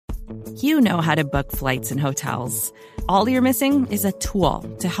You know how to book flights and hotels. All you're missing is a tool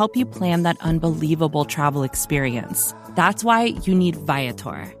to help you plan that unbelievable travel experience. That's why you need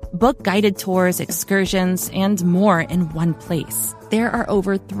Viator. Book guided tours, excursions, and more in one place. There are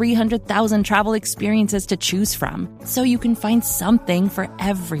over 300,000 travel experiences to choose from, so you can find something for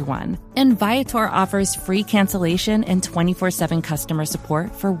everyone. And Viator offers free cancellation and 24/7 customer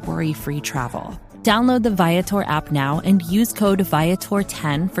support for worry-free travel. Download the Viator app now and use code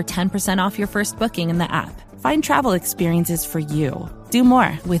Viator10 for 10% off your first booking in the app. Find travel experiences for you. Do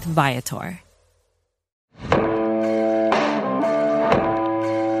more with Viator.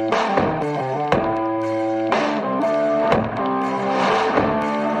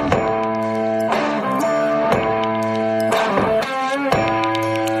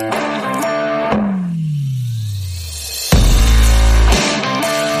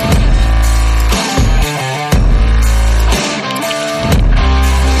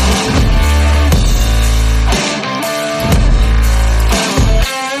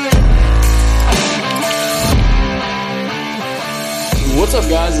 What's up,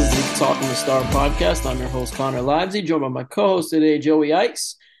 guys? This is the Talkin The Star podcast. I'm your host, Connor Livesey, joined by my co-host today, Joey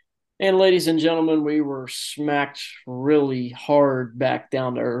Ikes. And ladies and gentlemen, we were smacked really hard back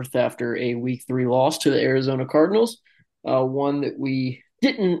down to earth after a Week 3 loss to the Arizona Cardinals, one that we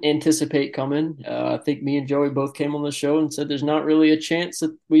didn't anticipate coming. I think me and Joey both came on the show and said there's not really a chance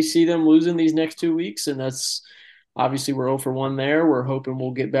that we see them losing these next 2 weeks, and that's obviously we're 0 for 1 there. We're hoping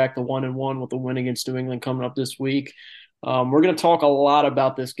we'll get back to 1-1 with a win against New England coming up this week. We're going to talk a lot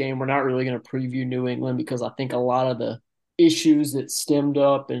about this game. We're not really going to preview New England because I think a lot of the issues that stemmed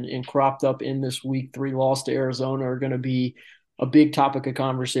up and cropped up in this Week 3 loss to Arizona are going to be a big topic of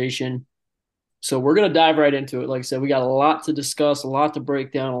conversation. So we're going to dive right into it. Like I said, we got a lot to discuss, a lot to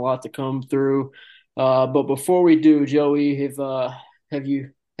break down, a lot to come through. But before we do, Joey, have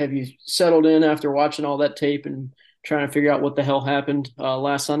you settled in after watching all that tape and trying to figure out what the hell happened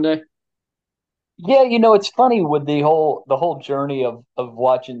last Sunday? Yeah, it's funny with the whole journey of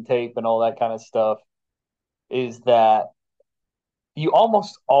watching tape and all that kind of stuff is that you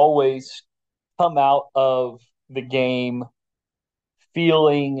almost always come out of the game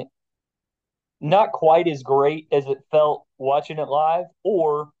feeling not quite as great as it felt watching it live,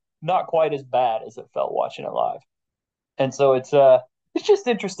 or not quite as bad as it felt watching it live. And so it's just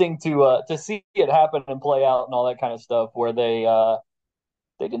interesting to see it happen and play out and all that kind of stuff where they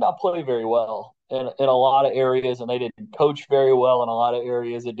did not play very well in a lot of areas, and they didn't coach very well in a lot of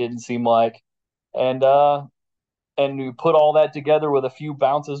areas, it didn't seem like. And you put all that together with a few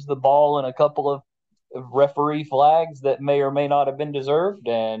bounces of the ball and a couple of referee flags that may or may not have been deserved,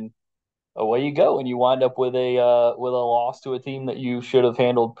 and away you go, and you wind up with a loss to a team that you should have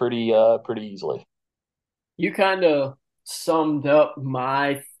handled pretty easily. You kind of summed up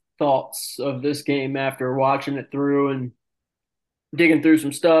my thoughts of this game after watching it through and digging through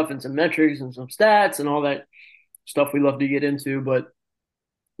some stuff and some metrics and some stats and all that stuff we love to get into. But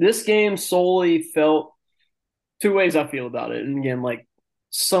this game solely felt two ways I feel about it. And again, like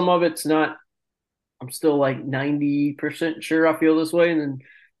some of it's not, I'm still like 90% sure I feel this way. And then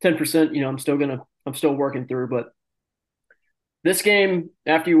 10%, I'm still working through. But this game,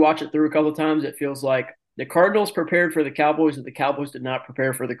 after you watch it through a couple of times, it feels like the Cardinals prepared for the Cowboys and the Cowboys did not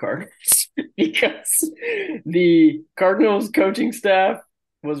prepare for the Cardinals. Because the Cardinals coaching staff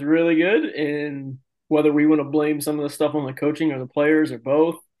was really good, and whether we want to blame some of the stuff on the coaching or the players or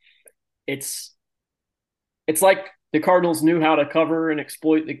both, it's like the Cardinals knew how to cover and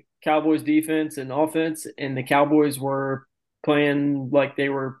exploit the Cowboys defense and offense, and the Cowboys were playing like they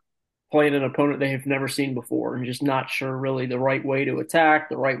were playing an opponent they have never seen before and just not sure really the right way to attack,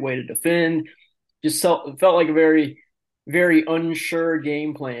 the right way to defend. Just felt like a very very unsure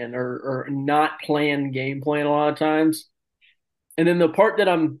game plan or not planned game plan a lot of times. And then the part that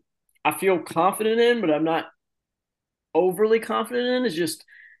I feel confident in, but I'm not overly confident in is just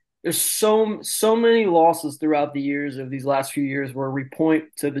there's so many losses throughout the years of these last few years where we point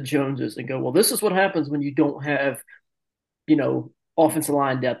to the Joneses and go, well, this is what happens when you don't have, offensive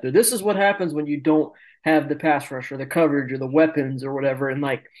line depth, or this is what happens when you don't have the pass rush or the coverage or the weapons or whatever. And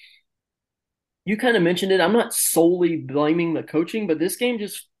like, you kind of mentioned it. I'm not solely blaming the coaching, but this game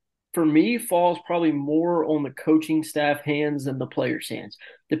just, for me, falls probably more on the coaching staff hands than the players' hands.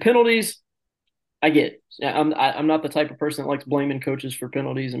 The penalties, I get. I'm not the type of person that likes blaming coaches for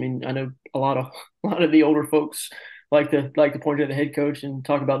penalties. I mean, I know a lot of the older folks like to point to the head coach and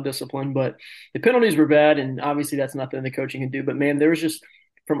talk about discipline, but the penalties were bad, and obviously that's nothing the coaching can do. But man, there was just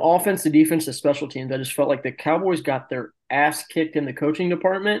from offense to defense to special teams, I just felt like the Cowboys got their ass kicked in the coaching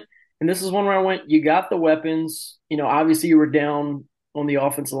department. And this is one where I went, you got the weapons. Obviously you were down on the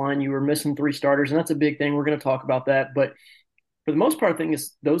offensive line. You were missing three starters, and that's a big thing. We're going to talk about that. But for the most part, I think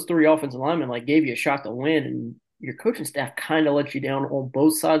is those three offensive linemen like gave you a shot to win, and your coaching staff kind of let you down on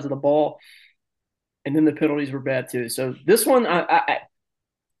both sides of the ball. And then the penalties were bad too. So this one,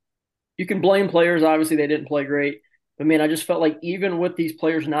 you can blame players. Obviously, they didn't play great, but man, I just felt like even with these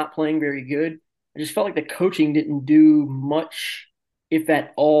players not playing very good, I just felt like the coaching didn't do much, if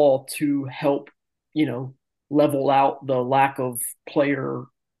at all, to help, you know, level out the lack of player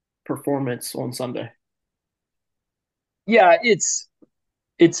performance on Sunday. Yeah, it's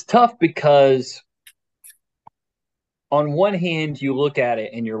tough because on one hand you look at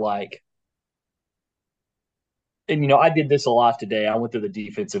it and you're like, and I did this a lot today. I went through the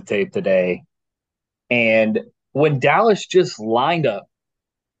defensive tape today, and when Dallas just lined up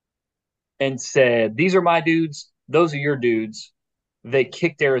and said, "These are my dudes, those are your dudes," they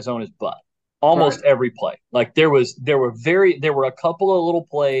kicked Arizona's butt Right. almost every play. Like there were a couple of little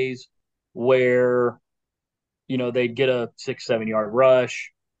plays where they'd get a 6-7 yard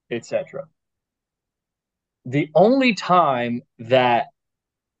rush, etc. The only time that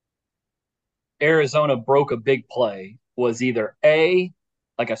Arizona broke a big play was either A,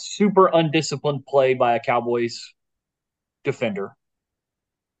 like a super undisciplined play by a Cowboys defender,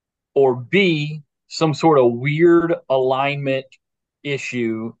 or B, some sort of weird alignment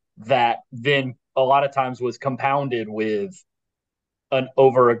issue that then a lot of times was compounded with an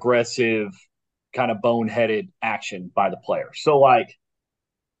over aggressive kind of boneheaded action by the player. So like,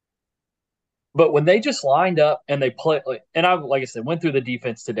 but when they just lined up and they play, and I, like I said, went through the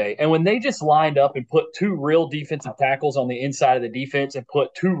defense today, and when they just lined up and put two real defensive tackles on the inside of the defense and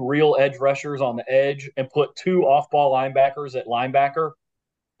put two real edge rushers on the edge and put two off ball linebackers at linebacker,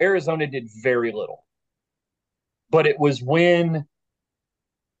 Arizona did very little. But it was when,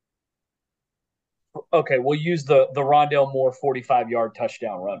 okay, we'll use the Rondale Moore 45-yard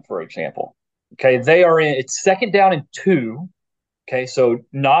touchdown run, for example. Okay, it's second down and 2. Okay, so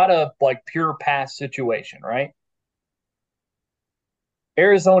not a like pure pass situation, right?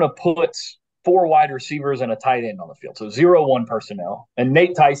 Arizona puts four wide receivers and a tight end on the field, so 0-1 personnel. And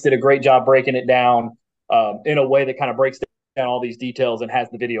Nate Tice did a great job breaking it down in a way that kind of breaks down all these details and has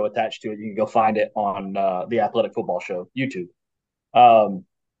the video attached to it. You can go find it on the Athletic Football Show YouTube.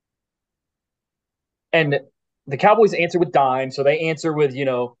 And the Cowboys answer with dime, so they answer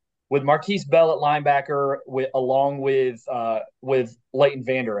with Marquise Bell at linebacker, along with Leighton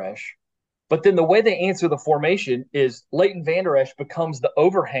Vander Esch. But then the way they answer the formation is Leighton Vander Esch becomes the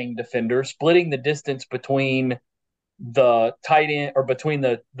overhang defender, splitting the distance between the tight end or between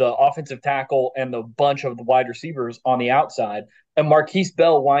the offensive tackle and the bunch of the wide receivers on the outside. And Marquise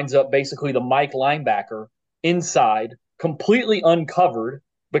Bell winds up basically the Mike linebacker inside, completely uncovered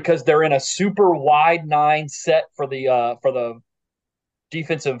because they're in a super wide 9 set for the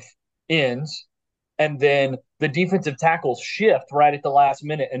defensive ends, and then the defensive tackles shift right at the last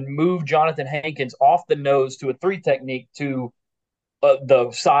minute and move Jonathan Hankins off the nose to a 3 technique to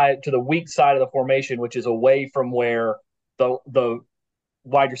the weak side of the formation, which is away from where the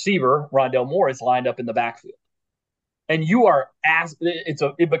wide receiver Rondale Moore is lined up in the backfield. And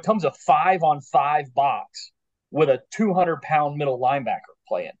it becomes a 5-on-5 box with a 200-pound middle linebacker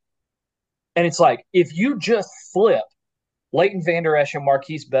playing. And it's like, if you just flip Leighton Vander Esch and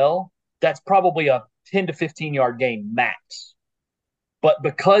Marquise Bell, that's probably a 10 to 15-yard gain max. But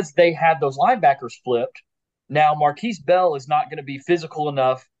because they had those linebackers flipped, now Marquise Bell is not going to be physical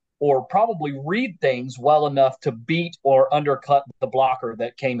enough or probably read things well enough to beat or undercut the blocker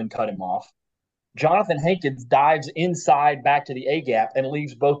that came and cut him off. Jonathan Hankins dives inside back to the A gap and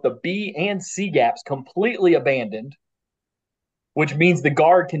leaves both the B and C gaps completely abandoned, which means the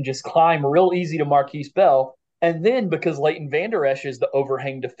guard can just climb real easy to Marquise Bell. And then because Leighton Vander Esch is the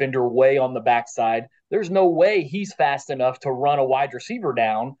overhang defender way on the backside, there's no way he's fast enough to run a wide receiver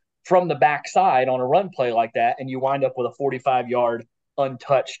down from the backside on a run play like that, and you wind up with a 45-yard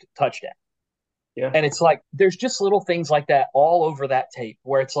untouched touchdown. Yeah. And it's like, there's just little things like that all over that tape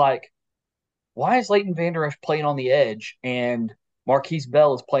where it's like, why is Leighton Vander Esch playing on the edge and Marquise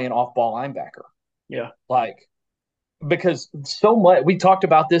Bell is playing off-ball linebacker? Yeah. Like, because so much, we talked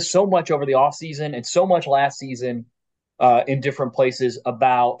about this so much over the offseason and so much last season in different places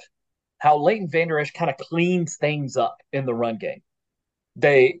about how Leighton Vander Esch kind of cleans things up in the run game.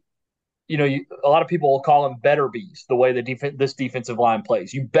 A lot of people will call them better bees, the way this defensive line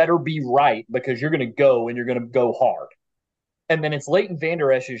plays. You better be right because you're going to go and you're going to go hard. And then it's Leighton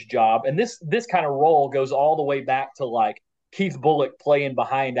Vander Esch's job. And this kind of role goes all the way back to like Keith Bullock playing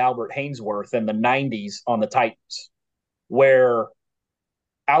behind Albert Haynesworth in the 90s on the Titans, where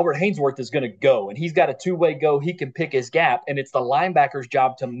Albert Haynesworth is going to go, and he's got a two-way go. He can pick his gap, and it's the linebacker's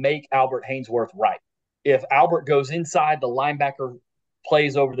job to make Albert Haynesworth right. If Albert goes inside, the linebacker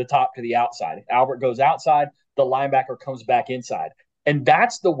plays over the top to the outside. If Albert goes outside, the linebacker comes back inside. And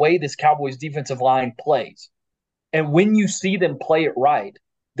that's the way this Cowboys defensive line plays. And when you see them play it right,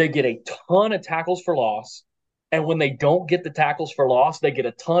 they get a ton of tackles for loss. And when they don't get the tackles for loss, they get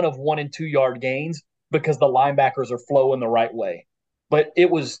a ton of 1 and 2 yard gains because the linebackers are flowing the right way. But it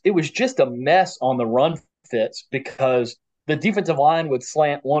was just a mess on the run fits because the defensive line would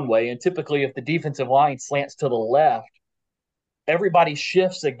slant one way. And typically, if the defensive line slants to the left, everybody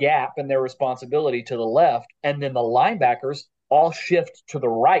shifts a gap in their responsibility to the left. And then the linebackers all shift to the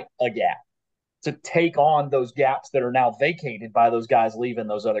right a gap to take on those gaps that are now vacated by those guys leaving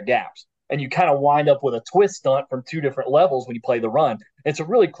those other gaps. And you kind of wind up with a twist stunt from two different levels when you play the run. It's a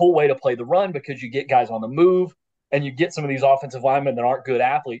really cool way to play the run because you get guys on the move and you get some of these offensive linemen that aren't good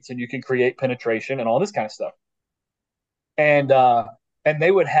athletes and you can create penetration and all this kind of stuff. And they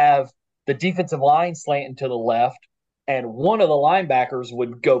would have the defensive line slanting to the left, and one of the linebackers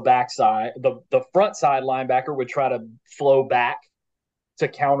would go backside. The front side linebacker would try to flow back to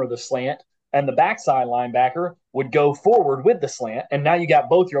counter the slant, and the backside linebacker would go forward with the slant. And now you got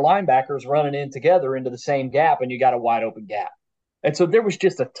both your linebackers running in together into the same gap, and you got a wide open gap. And so there was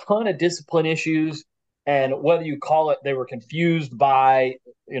just a ton of discipline issues. And whether you call it, they were confused by,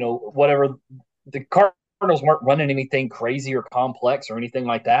 whatever. The Cardinals weren't running anything crazy or complex or anything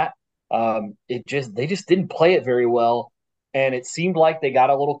like that. They just didn't play it very well. And it seemed like they got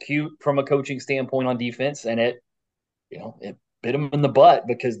a little cute from a coaching standpoint on defense. And it bit them in the butt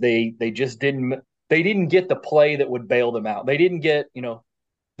because they didn't get the play that would bail them out. They didn't get,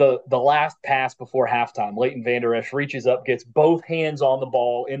 the last pass before halftime. Leighton Vander Esch reaches up, gets both hands on the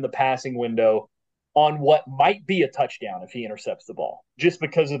ball in the passing window on what might be a touchdown if he intercepts the ball. Just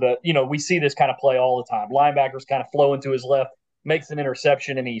because of we see this kind of play all the time. Linebackers kind of flow into his left, makes an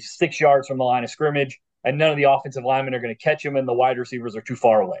interception, and he's 6 yards from the line of scrimmage, and none of the offensive linemen are going to catch him, and the wide receivers are too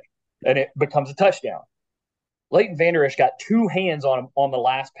far away. And it becomes a touchdown. Leighton Vander Esch got two hands on him on the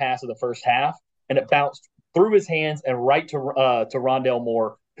last pass of the first half, and it bounced through his hands and right to Rondale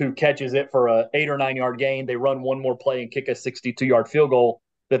Moore, who catches it for a 8 or 9 yard gain. They run one more play and kick a 62-yard field goal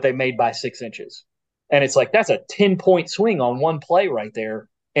that they made by 6 inches. And it's like, that's a 10-point swing on one play right there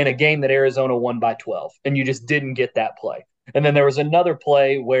in a game that Arizona won by 12. And you just didn't get that play. And then there was another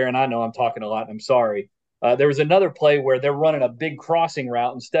play where, and I know I'm talking a lot, and I'm sorry. There was another play where they're running a big crossing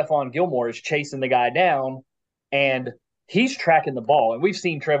route, and Stephon Gilmore is chasing the guy down, and he's tracking the ball. And we've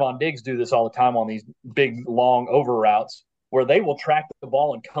seen Trevon Diggs do this all the time on these big, long over routes where they will track the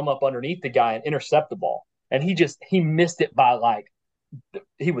ball and come up underneath the guy and intercept the ball. And he missed it by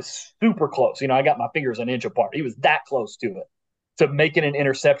he was super close. I got my fingers an inch apart. He was that close to it, to making an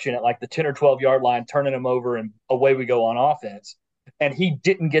interception at the 10 or 12 yard line, turning him over, and away we go on offense. And he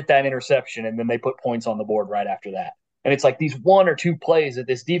didn't get that interception, and then they put points on the board right after that. And it's like these one or two plays that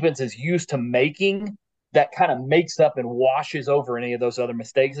this defense is used to making that kind of makes up and washes over any of those other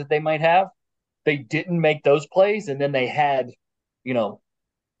mistakes that they might have. They didn't make those plays, and then they had,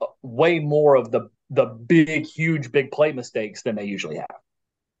 way more of the big, huge, big play mistakes than they usually have.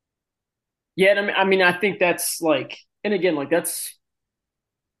 Yeah, I think that's and again, that's,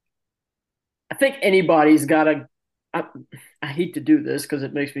 I think anybody's got to, I hate to do this because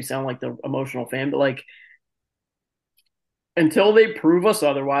it makes me sound like the emotional fan, but until they prove us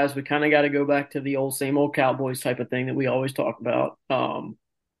otherwise, we kind of got to go back to the old, same old Cowboys type of thing that we always talk about.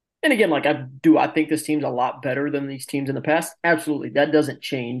 And again, I think this team's a lot better than these teams in the past. Absolutely. That doesn't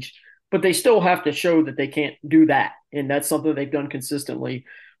change, but they still have to show that they can't do that. And that's something they've done consistently.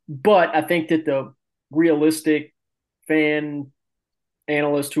 But I think that the realistic fan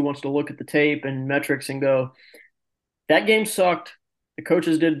analyst who wants to look at the tape and metrics and go, that game sucked. The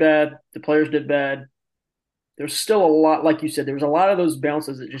coaches did bad. The players did bad. There's still a lot, like you said, there was a lot of those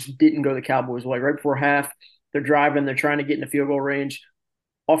bounces that just didn't go the Cowboys' way. Right before half, they're driving, they're trying to get in the field goal range.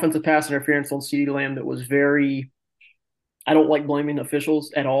 Offensive pass interference on CeeDee Lamb that was very – I don't like blaming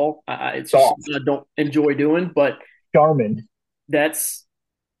officials at all. It's just something I don't enjoy doing. But Charmin. That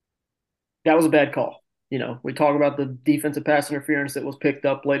was a bad call. We talk about the defensive pass interference that was picked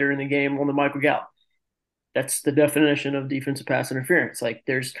up later in the game on the Michael Gallup. That's the definition of defensive pass interference.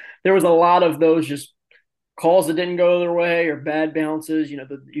 There was a lot of those just calls that didn't go their way or bad bounces. You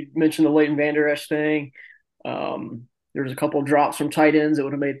mentioned the Leighton Vander Esch thing. There was a couple of drops from tight ends that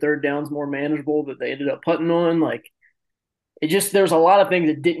would have made third downs more manageable that they ended up putting on. There's a lot of things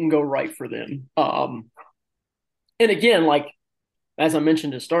that didn't go right for them. And again, as I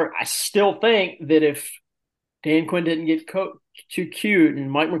mentioned to start, I still think that if Dan Quinn didn't get too cute,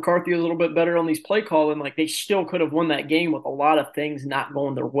 and Mike McCarthy was a little bit better on these play calling. Like they still could have won that game with a lot of things not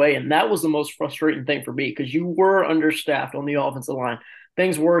going their way, and that was the most frustrating thing for me because you were understaffed on the offensive line.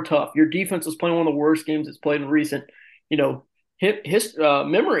 Things were tough. Your defense was playing one of the worst games it's played in recent, you know, his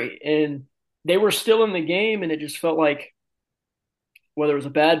memory, and they were still in the game, and it just felt like whether it was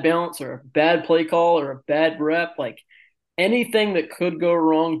a bad balance or a bad play call or a bad rep, like anything that could go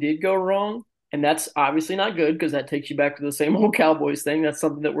wrong did go wrong, and that's obviously not good because that takes you back to the same old Cowboys thing. That's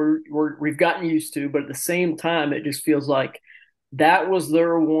something that we've gotten used to, but at the same time, it just feels like that was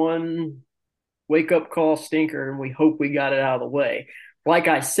their one wake up call stinker, and we hope we got it out of the way. Like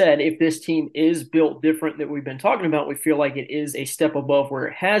I said, if this team is built different that we've been talking about, we feel like it is a step above where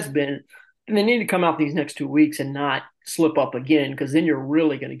it has been. And they need to come out these next 2 weeks and not slip up again, because then you're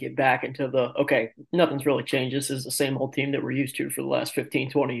really going to get back into the okay, nothing's really changed. This is the same old team that we're used to for the last 15,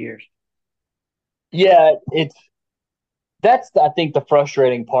 20 years. Yeah, that's I think the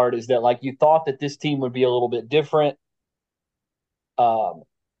frustrating part is that like you thought that this team would be a little bit different, um,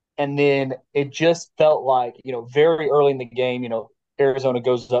 and then it just felt like very early in the game, Arizona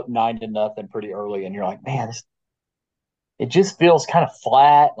goes up 9-0 pretty early, and you're like, man, it just feels kind of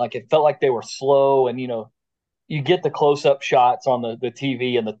flat. Like it felt like they were slow, and you get the close up shots on the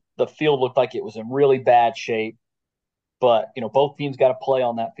TV, and the field looked like it was in really bad shape. But both teams got to play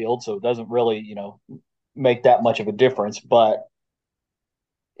on that field, so it doesn't really make that much of a difference. But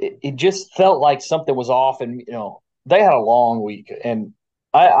it just felt like something was off, and they had a long week, and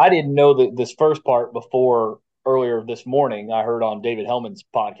I didn't know that this first part before earlier this morning. I heard on David Hellman's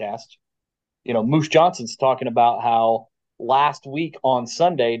podcast. Moose Johnson's talking about how last week on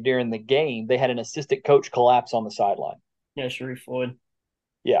Sunday during the game they had an assistant coach collapse on the sideline. Yeah, Sharif Floyd.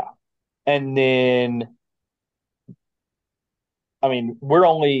 Yeah, and then I mean, we're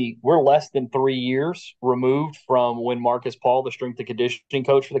less than 3 years removed from when Marcus Paul, the strength and conditioning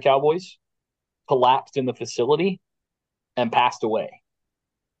coach for the Cowboys, collapsed in the facility and passed away.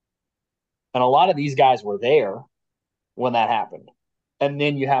 And a lot of these guys were there when that happened. And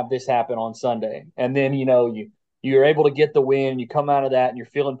then you have this happen on Sunday. And then, you're able to get the win, you come out of that and you're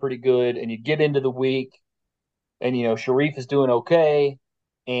feeling pretty good, and you get into the week and Sharif is doing okay,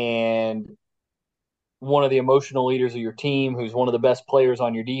 and one of the emotional leaders of your team, who's one of the best players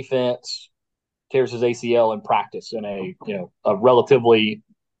on your defense, tears his ACL in practice in a relatively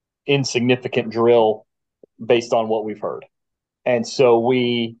insignificant drill based on what we've heard. And so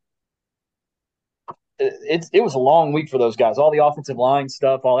it was a long week for those guys. All the offensive line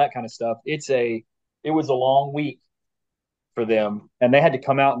stuff, all that kind of stuff. It was a long week for them, and they had to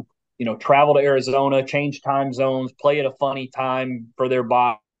come out and travel to Arizona, change time zones, play at a funny time for their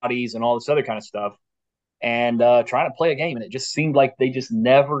bodies, and all this other kind of stuff, and trying to play a game. And it just seemed like they just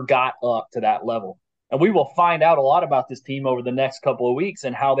never got up to that level. And we will find out a lot about this team over the next couple of weeks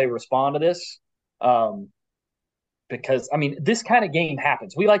and how they respond to this. Because I mean, this kind of game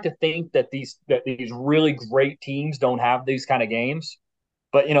happens. We like to think that these really great teams don't have these kind of games,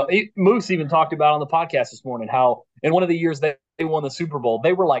 but Moose even talked about on the podcast this morning how in one of the years they won the Super Bowl,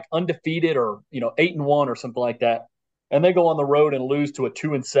 they were like undefeated or 8-1 or something like that, and they go on the road and lose to a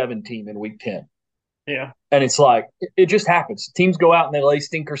 2-7 team in Week 10. Yeah, and it's like it just happens. Teams go out and they lay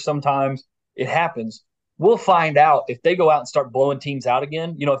stinkers sometimes. It happens. We'll find out if they go out and start blowing teams out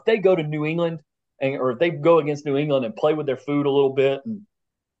again. If they go to New England or if they go against New England and play with their food a little bit, and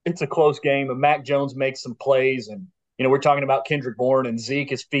it's a close game, and Mac Jones makes some plays, and we're talking about Kendrick Bourne, and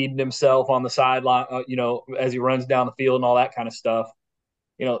Zeke is feeding himself on the sideline, as he runs down the field and all that kind of stuff.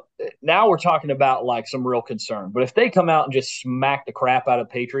 Now we're talking about like some real concern. But if they come out and just smack the crap out of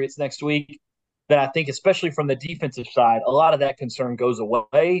Patriots next week, then I think, especially from the defensive side, a lot of that concern goes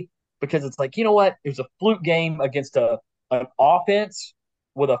away, because it's like, you know what? It was a fluke game against an offense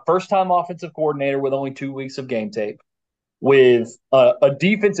with a first-time offensive coordinator with only 2 weeks of game tape, with a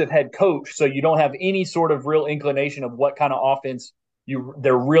defensive head coach, so you don't have any sort of real inclination of what kind of offense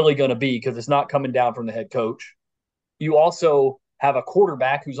they're really going to be, because it's not coming down from the head coach. You also have a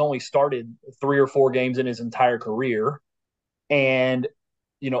quarterback who's only started 3 or 4 games in his entire career, and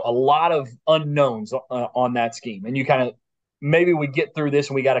a lot of unknowns on that scheme. And you kind of, maybe we get through this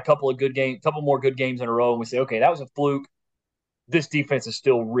and we got a couple more good games in a row, and we say, okay, that was a fluke. This defense is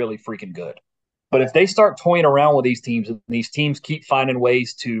still really freaking good. But if they start toying around with these teams, and these teams keep finding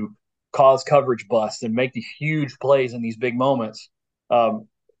ways to cause coverage busts and make these huge plays in these big moments,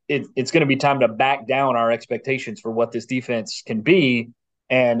 it's going to be time to back down our expectations for what this defense can be.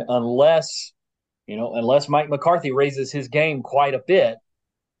 And unless Mike McCarthy raises his game quite a bit,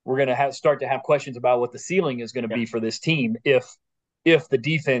 we're going to start to have questions about what the ceiling is going to be for this team if the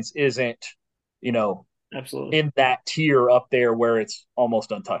defense isn't, Absolutely. in that tier up there where it's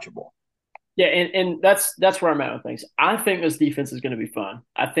almost untouchable. Yeah, and that's where I'm at with things. I think this defense is going to be fun.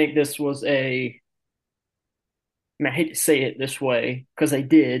 I think this was I mean, I hate to say it this way because they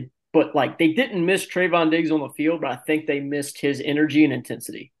did, but like they didn't miss Trayvon Diggs on the field, but I think they missed his energy and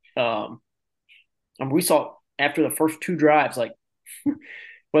intensity. I mean, we saw after the first two drives, like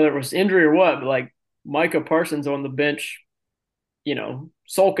whether it was injury or what, but like Micah Parsons on the bench,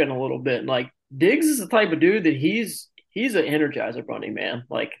 sulking a little bit. And like Diggs is the type of dude that he's an energizer bunny, man.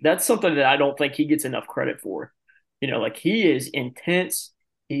 Like that's something that I don't think he gets enough credit for. Like he is intense,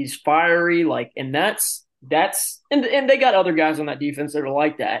 he's fiery, like, and that's and they got other guys on that defense that are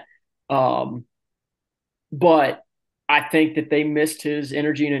like that. Um, but I think that they missed his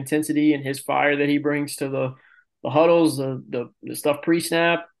energy and intensity and his fire that he brings to the huddles, the stuff pre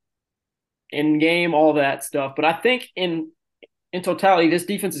snap, in game, all that stuff. But I think in totality, this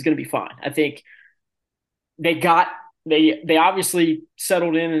defense is going to be fine. I think they got they obviously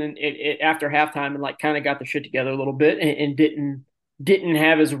settled in and after halftime and like kind of got their shit together a little bit and didn't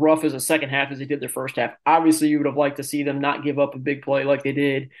have as rough as a second half as they did their first half. Obviously, you would have liked to see them not give up a big play like they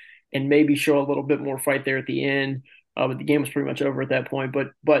did and maybe show a little bit more fight there at the end. But the game was pretty much over at that point.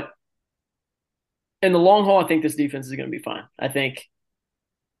 But in the long haul, I think this defense is going to be fine. I think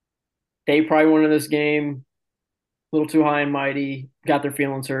they probably won this game a little too high and mighty, got their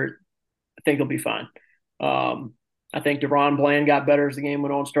feelings hurt. I think they'll be fine. Um, I think Deron Bland got better as the game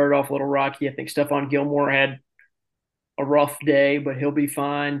went on, started off a little rocky. I think Stephon Gilmore had a rough day, but he'll be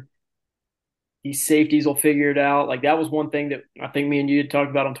fine. These safeties will figure it out. Like that was one thing that I think me and you had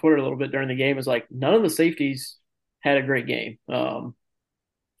talked about on Twitter a little bit during the game is like none of the safeties had a great game.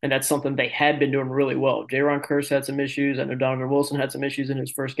 And that's something they had been doing really well. Jaron Curse had some issues. I know Donovan Wilson had some issues in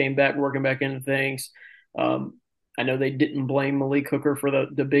his first game back, working back into things. Um, I know they didn't blame Malik Hooker for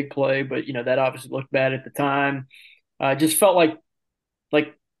the big play, but that obviously looked bad at the time. Just felt like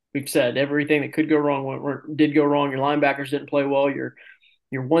we've said, everything that could go wrong did go wrong. Your linebackers didn't play well. Your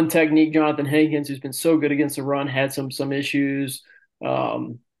one technique, Jonathan Hankins, who's been so good against the run, had some issues.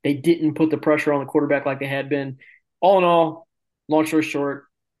 They didn't put the pressure on the quarterback like they had been. All in all, long story short,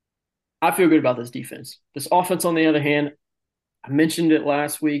 I feel good about this defense. This offense, on the other hand, I mentioned it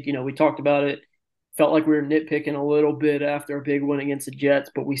last week. We talked about it. Felt like we were nitpicking a little bit after a big win against the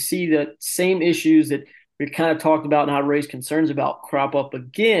Jets, but we see the same issues that we kind of talked about and I raised concerns about crop up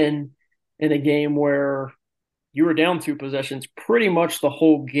again in a game where you were down two possessions pretty much the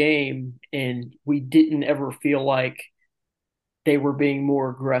whole game, and we didn't ever feel like they were being more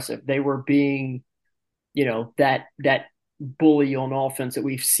aggressive. They were being, that bully on offense that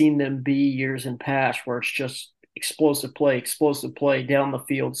we've seen them be years in past, where it's just explosive play down the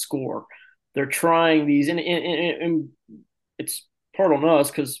field, score. They're trying these, and it's part on us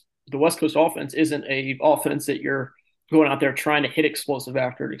because the West Coast offense isn't a offense that you're going out there trying to hit explosive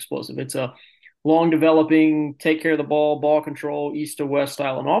after explosive. It's a long developing, take care of the ball control, east to west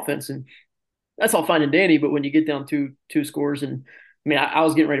style of offense, and that's all fine and dandy. But when you get down two scores, and I mean, I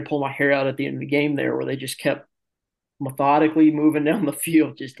was getting ready to pull my hair out at the end of the game there, where they just kept methodically moving down the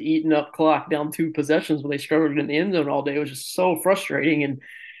field, just eating up clock down two possessions when they struggled in the end zone all day. It was just so frustrating. And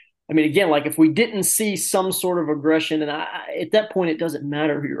I mean, again, like if we didn't see some sort of aggression, and at that point, it doesn't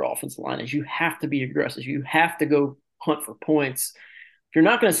matter who your offensive line is. You have to be aggressive. You have to go hunt for points. If you're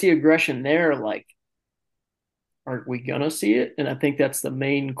not going to see aggression there, like, are we going to see it? And I think that's the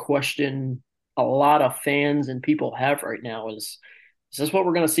main question a lot of fans and people have right now is this what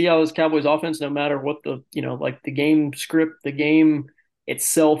we're going to see out of this Cowboys offense, no matter what like the game script, the game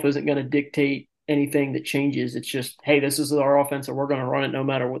itself isn't going to dictate anything that changes. It's just, hey, this is our offense and we're going to run it no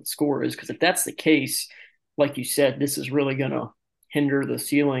matter what the score is. Because if that's the case, like you said, this is really going to hinder the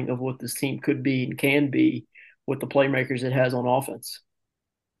ceiling of what this team could be and can be with the playmakers it has on offense.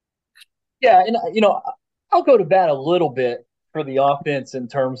 Yeah, and I'll go to bat a little bit for the offense in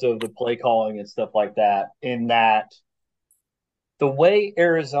terms of the play calling and stuff like that. In that, the way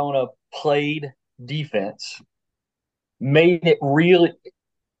Arizona played defense made it really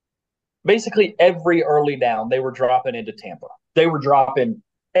basically every early down they were dropping into Tampa. They were dropping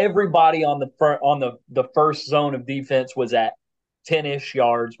everybody on the front on the first zone of defense was at 10-ish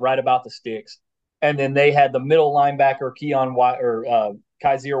yards, right about the sticks. And then they had the middle linebacker Keon White or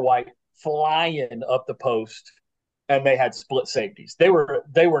Kaiser White flying up the post, and they had split safeties. They were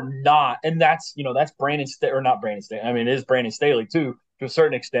not, and that's Brandon or not Brandon Staley. I mean, it is Brandon Staley too to a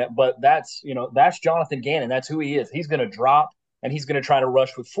certain extent, but that's Jonathan Gannon. That's who he is. He's going to drop and he's going to try to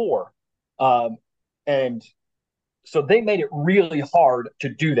rush with four, and so they made it really hard to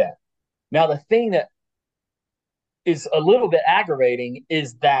do that. Now the thing that is a little bit aggravating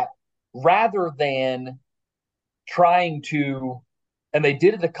is that rather than trying to, and they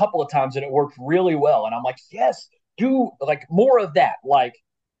did it a couple of times and it worked really well. And I'm like, yes, do like more of that. Like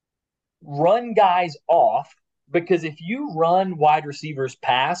run guys off, because if you run wide receivers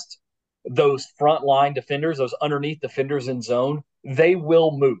past those front line defenders, those underneath defenders in zone, they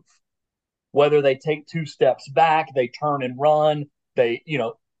will move. Whether they take 2 steps back, they turn and run,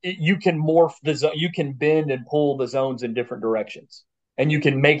 you can morph the zone, you can bend and pull the zones in different directions. And you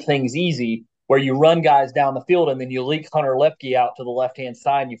can make things easy where you run guys down the field and then you leak Hunter Lepke out to the left hand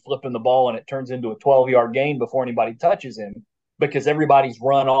side and you flip him the ball and it turns into a 12-yard gain before anybody touches him because everybody's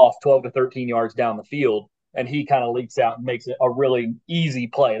run off 12 to 13 yards down the field and he kind of leaks out and makes it a really easy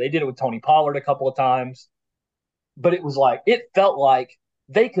play. They did it with Tony Pollard a couple of times, but it felt like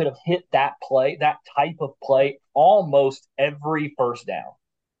they could have hit that play, that type of play, almost every first down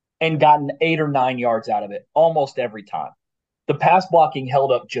and gotten 8 or 9 yards out of it almost every time. The pass blocking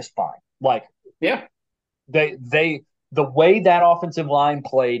held up just fine. Like, yeah, the way that offensive line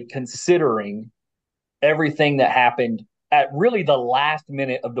played, considering everything that happened at really the last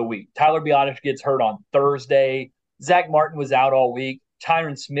minute of the week. Tyler Biadasz gets hurt on Thursday. Zach Martin was out all week.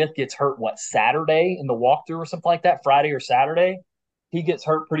 Tyron Smith gets hurt, Saturday in the walkthrough or something like that, Friday or Saturday. He gets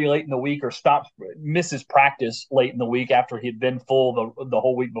hurt pretty late in the week or misses practice late in the week after he'd been full the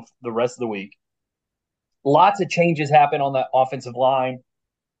whole week, the rest of the week. Lots of changes happen on that offensive line,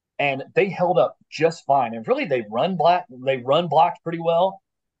 and they held up just fine. And really, they run blocked pretty well.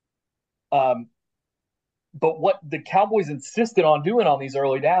 But what the Cowboys insisted on doing on these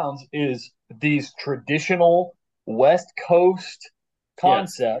early downs is these traditional West Coast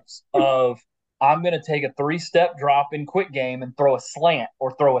concepts of I'm going to take a 3-step drop in quick game and throw a slant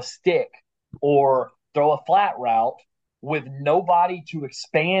or throw a stick or throw a flat route with nobody to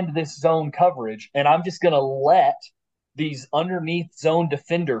expand this zone coverage. And I'm just going to let these underneath zone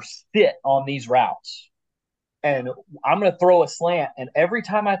defenders sit on these routes. And I'm going to throw a slant. And every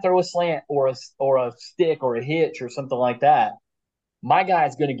time I throw a slant or a stick or a hitch or something like that, my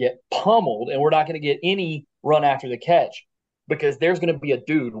guy's going to get pummeled and we're not going to get any run after the catch because there's going to be a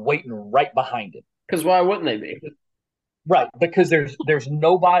dude waiting right behind him. Because why wouldn't they be? Right, because there's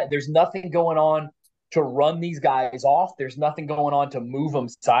nobody, there's nothing going on to run these guys off. There's nothing going on to move them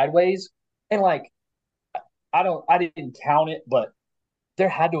sideways. And I didn't count it, but there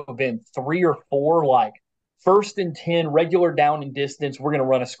had to have been 3 or 4 first and 10 regular down and distance. We're going to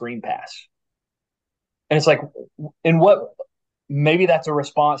run a screen pass. And it's like, maybe that's a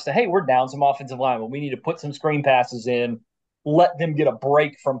response to, hey, we're down some offensive line, but we need to put some screen passes in, let them get a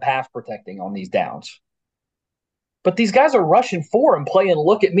break from pass protecting on these downs. But these guys are rushing 4 and playing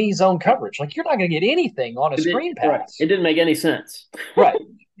look at me zone coverage. Like, you're not going to get anything on a screen pass. Right. It didn't make any sense. Right.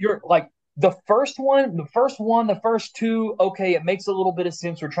 You're like the first 2, okay, it makes a little bit of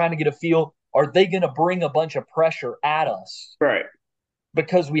sense. We're trying to get a feel. Are they going to bring a bunch of pressure at us? Right.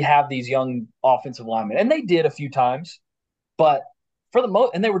 Because we have these young offensive linemen. And they did a few times. But for the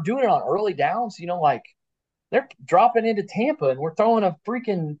most, and they were doing it on early downs, they're dropping into Tampa and we're throwing a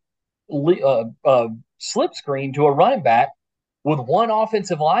freaking slip screen to a running back with 1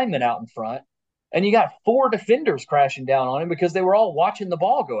 offensive lineman out in front. And you got 4 defenders crashing down on him because they were all watching the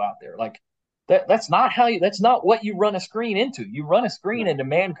ball go out there. Like that's not what you run a screen into. You run a screen into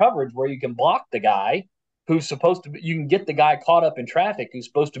man coverage where you can block the guy who's supposed to be, you can get the guy caught up in traffic who's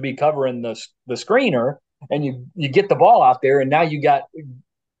supposed to be covering the screener, and you get the ball out there, and now you got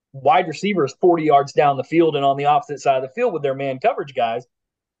wide receivers 40 yards down the field and on the opposite side of the field with their man coverage guys,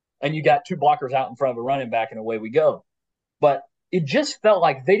 and you got 2 blockers out in front of a running back, and away we go. But it just felt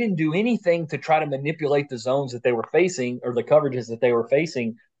like they didn't do anything to try to manipulate the zones that they were facing or the coverages that they were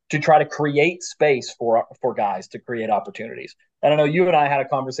facing to try to create space for guys to create opportunities. And I know you and I had a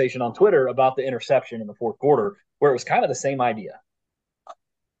conversation on Twitter about the interception in the fourth quarter where it was kind of the same idea.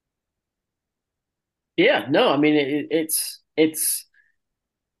 Yeah, no, I mean,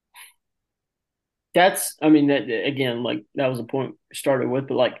 again, like that was the point we started with,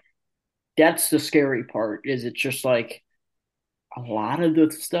 but like, that's the scary part is it's just like a lot of the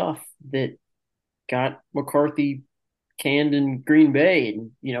stuff that got McCarthy canned in Green Bay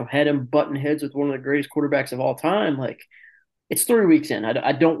and, had him button heads with one of the greatest quarterbacks of all time. Like, it's 3 weeks in.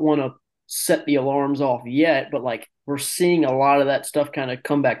 I don't want to set the alarms off yet, but like, we're seeing a lot of that stuff kind of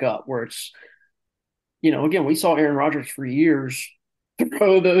come back up where it's, again, we saw Aaron Rodgers for years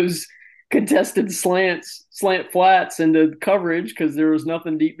throw those contested slant flats into coverage because there was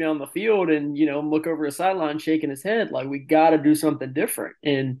nothing deep down the field, and look over a sideline shaking his head like, we got to do something different.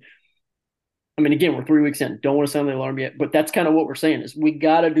 And I mean, again, we're 3 weeks in, don't want to sound the alarm yet, but that's kind of what we're saying is we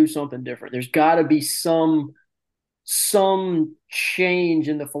got to do something different. There's got to be some some change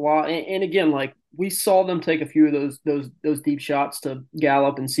in the philosophy. And again, like we saw them take a few of those deep shots to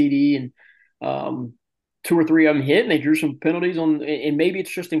Gallup and CD, and two or three of them hit, and they drew some penalties on. And maybe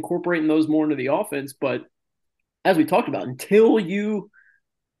it's just incorporating those more into the offense. But as we talked about, until you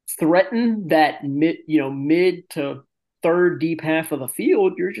threaten that mid to third deep half of the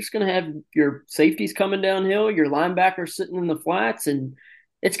field, you're just going to have your safeties coming downhill, your linebackers sitting in the flats, and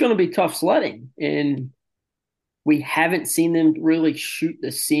it's going to be tough sledding. And we haven't seen them really shoot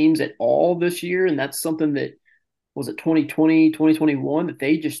the seams at all this year. And that's something that was it 2020, 2021 that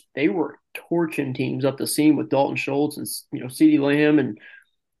they were torching teams up the seam with Dalton Schultz and CeeDee Lamb. And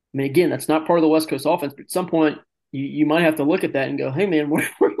I mean, again, that's not part of the West Coast offense, but at some point you might have to look at that and go, hey man, we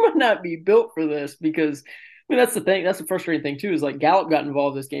might not be built for this, because I mean that's the thing. That's the frustrating thing too, is like Gallup got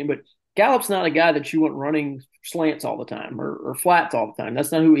involved in this game, but Gallup's not a guy that you want running slants all the time or flats all the time.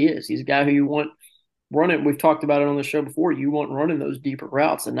 That's not who he is. He's a guy who you want running. We've talked about it on the show before. You want running those deeper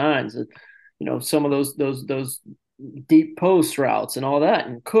routes, the nines, some of those deep post routes and all that.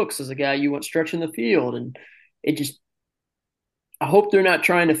 And Cooks is a guy you want stretching the field. And it just, I hope they're not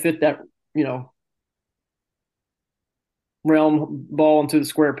trying to fit that, realm ball into the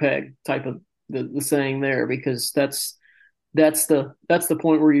square peg type of the saying there, because that's the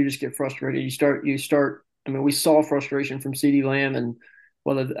point where you just get frustrated. You start. I mean, we saw frustration from CeeDee Lamb, and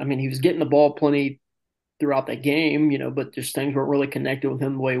he was getting the ball plenty throughout that game, but just things weren't really connected with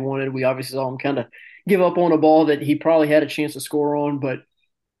him the way he wanted. We obviously saw him kind of give up on a ball that he probably had a chance to score on, but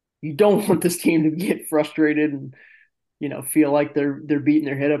you don't want this team to get frustrated and feel like they're beating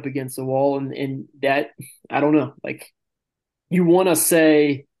their head up against the wall, and that, I don't know, like you want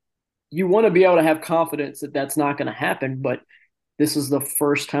to be able to have confidence that that's not going to happen, but this is the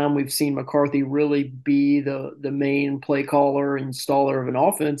first time we've seen McCarthy really be the main play caller and installer of an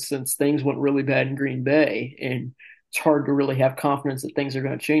offense since things went really bad in Green Bay. And it's hard to really have confidence that things are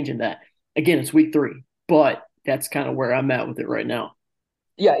going to change in that. Again, it's week 3, but that's kind of where I'm at with it right now.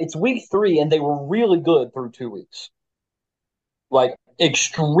 Yeah, it's week 3, and they were really good through 2 weeks. Like,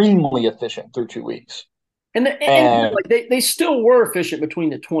 extremely efficient through 2 weeks. And like they still were efficient between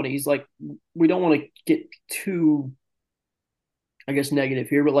the 20s. Like, we don't want to get too, I guess, negative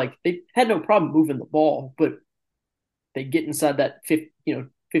here, but like they had no problem moving the ball, but they get inside that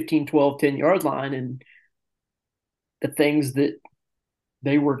 15, 12, 10-yard line, and the things that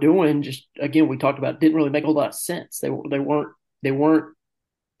they were doing, just again, we talked about, didn't really make a whole lot of sense. They weren't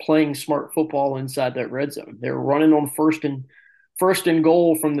playing smart football inside that red zone. They were running on first and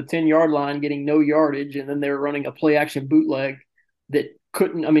goal from the 10-yard line, getting no yardage, and then they were running a play action bootleg that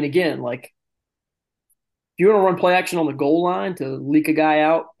couldn't. I mean, again, like, you want to run play action on the goal line to leak a guy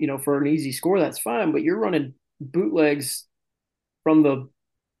out, for an easy score, that's fine. But you're running bootlegs from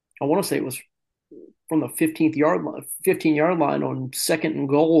I want to say it was from the 15 yard line on second and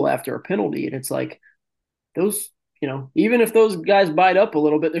goal after a penalty. And it's like those, even if those guys bite up a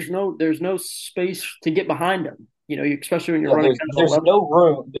little bit, there's no space to get behind them, especially when you're running. There's no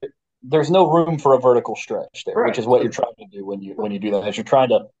room. There's no room for a vertical stretch there, which is what you're trying to do when you do that. Is you're trying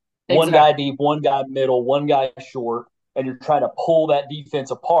to one guy deep, one guy middle, one guy short, and you're trying to pull that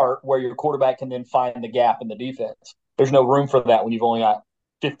defense apart where your quarterback can then find the gap in the defense. There's no room for that when you've only got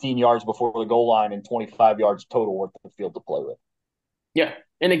 15 yards before the goal line and 25 yards total worth of field to play with. Yeah.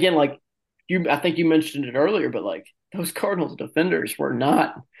 And again, like I think you mentioned it earlier, but like those Cardinals defenders were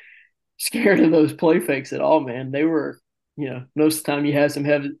not scared of those play fakes at all, man. They were, most of the time you had some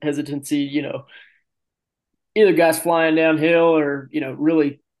hesitancy, either guys flying downhill or,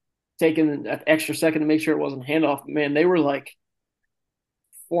 really taking an extra second to make sure it wasn't a handoff. Man, they were like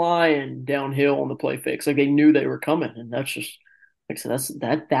flying downhill on the play fakes. Like they knew they were coming. And that's just, like I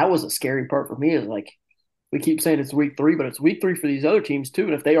said, that was a scary part for me, is like, we keep saying it's week 3, but it's week 3 for these other teams too.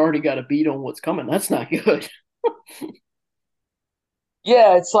 And if they already got a beat on what's coming, that's not good.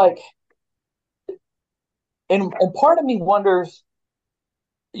 Yeah, it's like, and part of me wonders,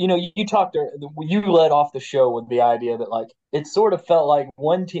 you led off the show with the idea that like it sort of felt like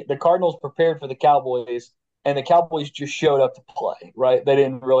one team, the Cardinals prepared for the Cowboys, and the Cowboys just showed up to play, right? They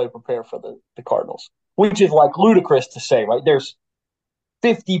didn't really prepare for the Cardinals, which is like ludicrous to say, right? There's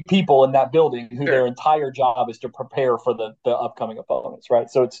 50 people in that building who their entire job is to prepare for the upcoming opponents, right?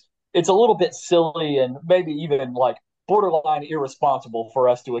 So it's a little bit silly and maybe even like borderline irresponsible for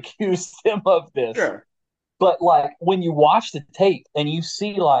us to accuse them of this. Sure. But like when you watch the tape and you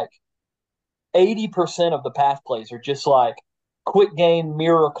see like 80% of the pass plays are just like quick game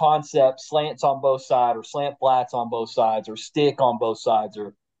mirror concept, slants on both sides or slant flats on both sides or stick on both sides,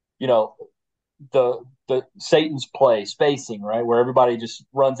 or the Satan's play spacing, right, where everybody just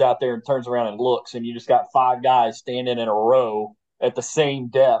runs out there and turns around and looks, and you just got five guys standing in a row at the same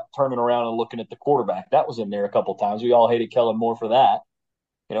depth, turning around and looking at the quarterback. That was in there a couple of times. We all hated Kellen Moore for that.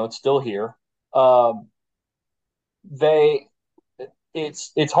 It's still here. Um, they,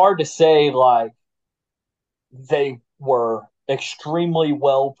 it's hard to say like they were extremely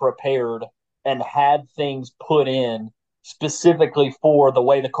well prepared and had things put in specifically for the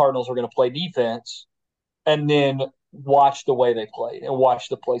way the Cardinals were going to play defense, and then watch the way they played and watch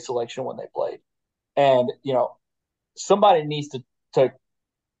the play selection when they played. And somebody needs to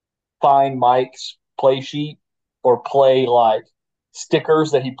find Mike's play sheet or play like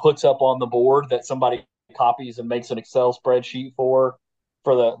stickers that he puts up on the board that somebody copies and makes an Excel spreadsheet for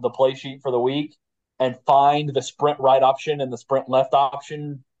the play sheet for the week, and find the sprint right option and the sprint left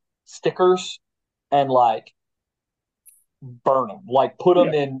option stickers and like burn them, like put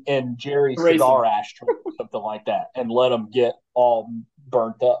them in Jerry's cigar ashtray or something like that, and let them get all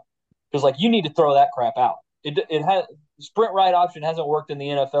burnt up. Because like you need to throw that crap out. It has sprint right option hasn't worked in the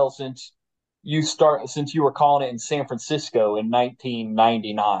NFL since you were calling it in San Francisco in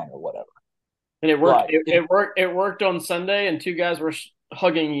 1999 or whatever. And it worked. Like, it worked on Sunday, and two guys were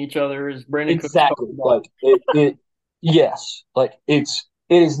hugging each other as Brandon exactly Cooks like yes, like it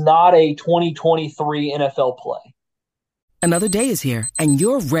is not a 2023 NFL play. Another day is here, and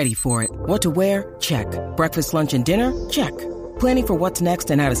you're ready for it. What to wear? Check. Breakfast, lunch, and dinner? Check. Planning for what's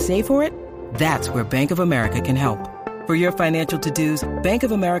next and how to save for it? That's where Bank of America can help. For your financial to-dos, Bank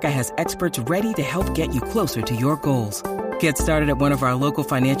of America has experts ready to help get you closer to your goals. Get started at one of our local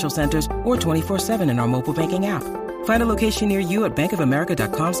financial centers or 24/7 in our mobile banking app. Find a location near you at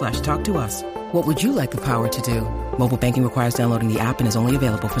bankofamerica.com/talktous. What would you like the power to do? Mobile banking requires downloading the app and is only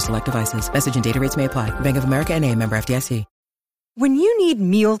available for select devices. Message and data rates may apply. Bank of America N.A., member FDIC. When you need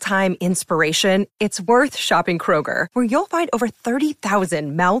mealtime inspiration, it's worth shopping Kroger, where you'll find over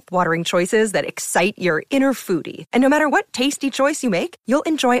 30,000 mouth-watering choices that excite your inner foodie. And no matter what tasty choice you make, you'll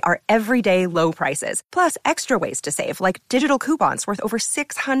enjoy our everyday low prices, plus extra ways to save, like digital coupons worth over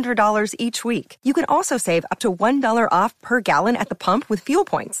 $600 each week. You can also save up to $1 off per gallon at the pump with fuel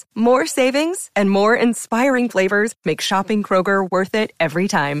points. More savings and more inspiring flavors make shopping Kroger worth it every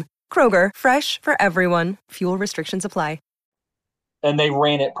time. Kroger, fresh for everyone. Fuel restrictions apply. And they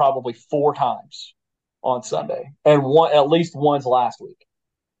ran it probably 4 times on Sunday, and at least once last week.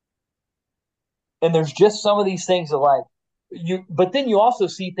 And there's just some of these things that like but then you also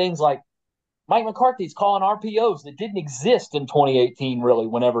see things like Mike McCarthy's calling RPOs that didn't exist in 2018, really,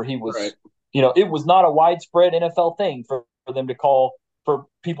 whenever he was, right. It was not a widespread NFL thing for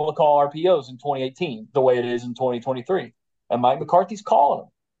people to call RPOs in 2018 the way it is in 2023. And Mike McCarthy's calling them.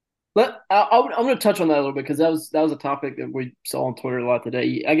 I'm going to touch on that a little bit because that was a topic that we saw on Twitter a lot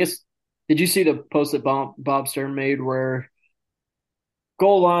today. I guess, did you see the post that Bob Stern made where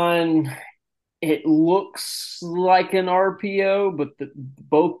goal line, it looks like an RPO, but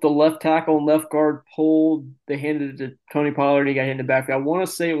both the left tackle and left guard pulled. They handed it to Tony Pollard. He got handed back. I want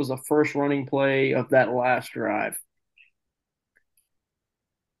to say it was the first running play of that last drive.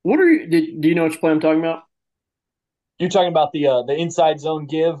 Do you know which play I'm talking about? You're talking about the inside zone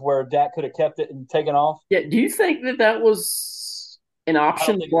give where Dak could have kept it and taken off? Yeah. Do you think that was an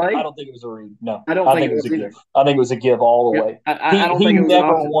option play? I don't think it was a read. No. I think it was a give. I think it was a give all the way. I don't think it was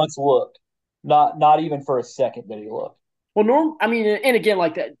never once looked. Not even for a second did he look. Well, and again,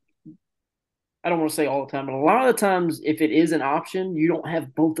 like that, I don't want to say all the time, but a lot of the times, if it is an option, you don't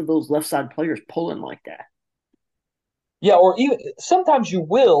have both of those left side players pulling like that. Yeah, or even sometimes you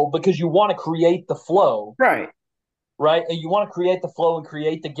will because you want to create the flow. Right. And you want to create the flow and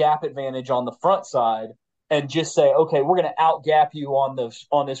create the gap advantage on the front side and just say, okay, we're going to out gap you on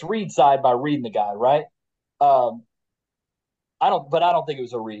this read side by reading the guy, right? I don't think it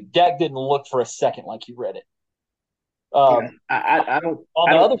was a read. Dak didn't look for a second like he read it. I don't.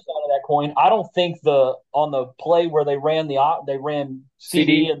 On the other side of that coin, I don't think on the play where they ran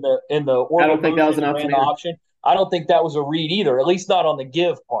CD in the order. I don't think that was an option. I don't think that was a read either. At least not on the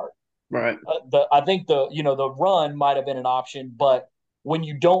give part. Right. I think the run might have been an option, but when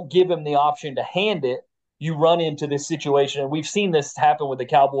you don't give him the option to hand it, you run into this situation. And we've seen this happen with the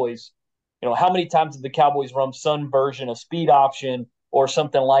Cowboys. How many times did the Cowboys run some version of speed option or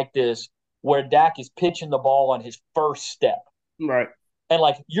something like this where Dak is pitching the ball on his first step? Right. And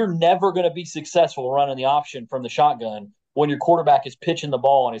like you're never going to be successful running the option from the shotgun when your quarterback is pitching the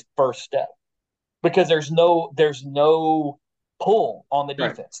ball on his first step because there's no pull on the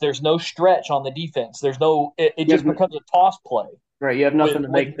defense. Right. There's no stretch on the defense. There's no. It just becomes a toss play. Right. You have nothing to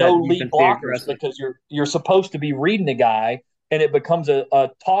make no lead blockers because you're supposed to be reading the guy and it becomes a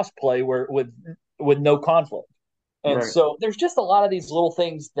toss play where with no conflict. And Right. so there's just a lot of these little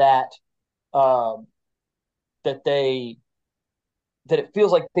things um, that they that it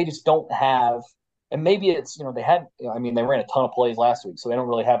feels like they just don't have. And maybe it's, they had, I mean, they ran a ton of plays last week, so they don't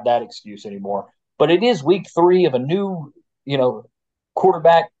really have that excuse anymore. But it is week 3 of a new,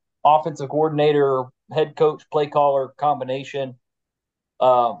 quarterback, offensive coordinator, head coach, play caller combination.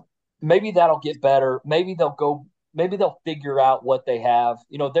 Um, Maybe that'll get better. Maybe they'll figure out what they have.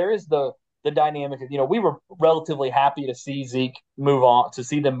 There is the dynamic of, we were relatively happy to see them move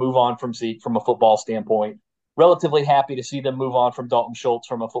on from Zeke from a football standpoint. Relatively happy to see them move on from Dalton Schultz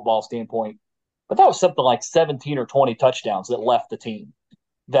from a football standpoint. But that was something like 17 or 20 touchdowns that left the team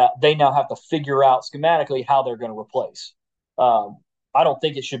that they now have to figure out schematically how they're going to replace. Um, I don't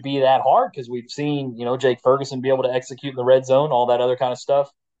think it should be that hard because we've seen, Jake Ferguson be able to execute in the red zone, all that other kind of stuff.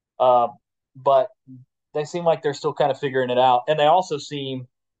 Uh, but they seem like they're still kind of figuring it out. And they also seem,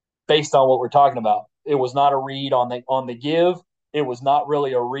 based on what we're talking about, it was not a read on the give. It was not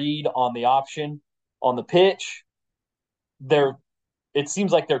really a read on the option on the pitch. It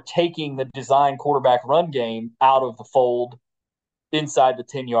seems like they're taking the design quarterback run game out of the fold inside the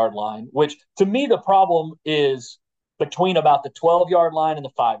 10-yard line, which to me, the problem is between about the 12-yard line and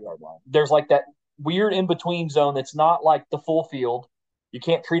the 5-yard line. There's like that weird in between zone that's not like the full field. You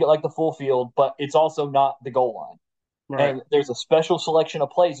can't treat it like the full field, but it's also not the goal line. Right. And there's a special selection of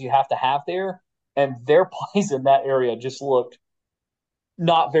plays you have to have there. And their plays in that area just looked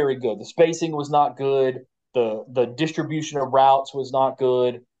not very good. The spacing was not good. The distribution of routes was not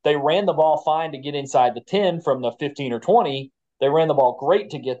good. They ran the ball fine to get inside the 10 from the 15 or 20. They ran the ball great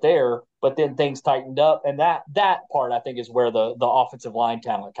to get there, but then things tightened up. And that part, I think, is where the offensive line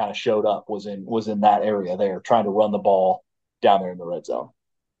talent kind of showed up, was in that area there, trying to run the ball down there in the red zone.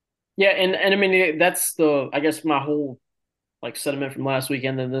 Yeah, and I mean that's I guess my whole like sentiment from last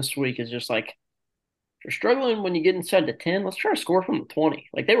weekend and this week is just like, if you're struggling when you get inside the 10, let's try to score from the 20.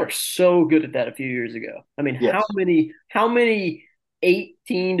 Like they were so good at that a few years ago. I mean, Yes. how many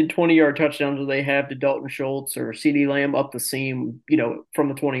 18 to 20-yard touchdowns do they have to Dalton Schultz or CeeDee Lamb up the seam, from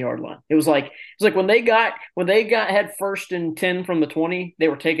the 20-yard line? It was like when they had first and 10 from the 20, they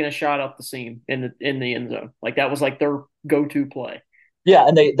were taking a shot up the seam in the end zone. Like that was like their go-to play. Yeah,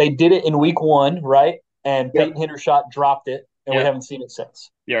 and they did it in week 1, right? And Yep. Peyton Hendershot dropped it, and we Yep. haven't seen it since.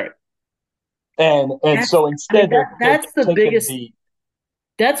 You're right. And so instead, That's the biggest. the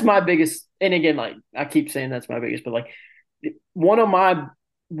That's my biggest. And again, like I keep saying, that's my biggest, but like one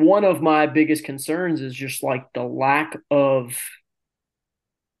of my biggest concerns is just like the lack of.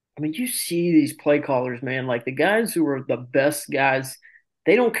 I mean, you see these play callers, man. Like the guys who are the best guys,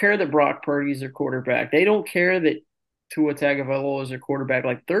 they don't care that Brock Purdy's their quarterback. They don't care that Tua Tagovailoa is their quarterback.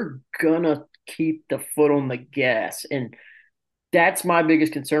 Like they're gonna keep the foot on the gas, and that's my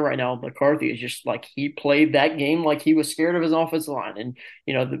biggest concern right now. McCarthy is just like he played that game like he was scared of his offensive line,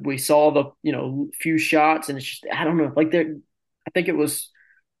 and we saw the few shots, and it's just I don't know. Like I think it was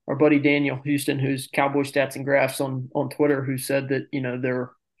our buddy Daniel Houston, who's Cowboy Stats and Graphs on Twitter, who said that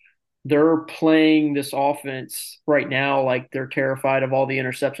they're playing this offense right now like they're terrified of all the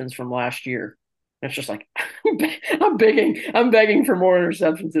interceptions from last year. And it's just like I'm begging for more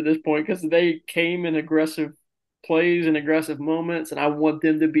interceptions at this point because they came in aggressive plays and aggressive moments, and I want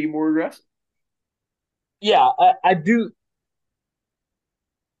them to be more aggressive. Yeah, I do.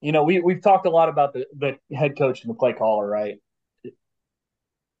 We've talked a lot about the head coach and the play caller, right?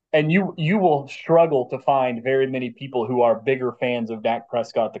 And you will struggle to find very many people who are bigger fans of Dak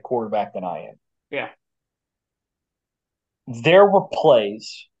Prescott, the quarterback, than I am. Yeah. There were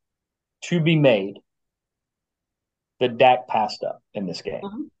plays to be made that Dak passed up in this game.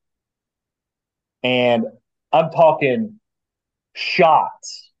 Mm-hmm. And I'm talking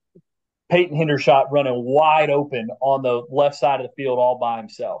shots. Peyton Hendershot running wide open on the left side of the field all by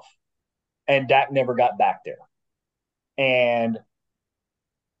himself. And Dak never got back there. And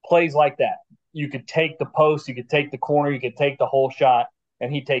plays like that. You could take the post, you could take the corner, you could take the whole shot,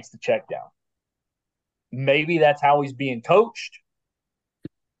 and he takes the check down. Maybe that's how he's being coached.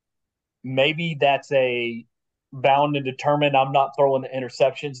 Maybe that's a bound and determined, I'm not throwing the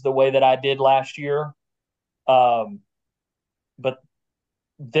interceptions the way that I did last year. But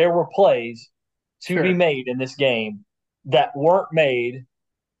there were plays to be made in this game that weren't made,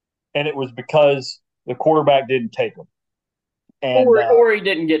 and it was because the quarterback didn't take them. And, or he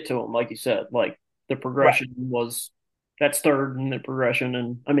didn't get to them, like you said. Like the progression right. That's third in the progression,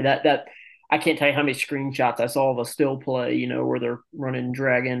 and I mean that I can't tell you how many screenshots I saw of a still play, where they're running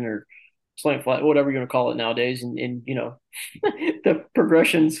dragon or slant flat, whatever you want to call it nowadays, and the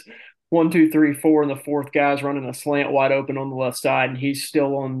progressions one, two, three, four, and the fourth guy's running a slant wide open on the left side, and he's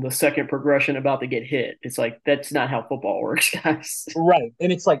still on the second progression about to get hit. It's like that's not how football works, guys. Right.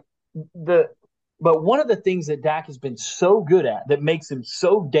 And it's like but one of the things that Dak has been so good at that makes him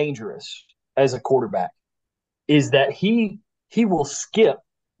so dangerous as a quarterback is that he will skip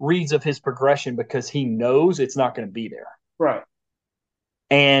reads of his progression because he knows it's not going to be there. Right.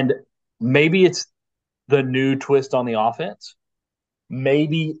 And maybe it's the new twist on the offense.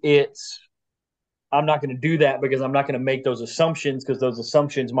 Maybe it's I'm not going to do that because I'm not going to make those assumptions because those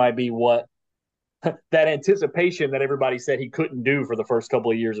assumptions might be what that anticipation that everybody said he couldn't do for the first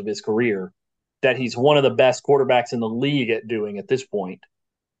couple of years of his career, that he's one of the best quarterbacks in the league at doing at this point.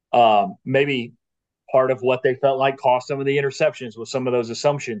 Maybe part of what they felt like cost some of the interceptions was some of those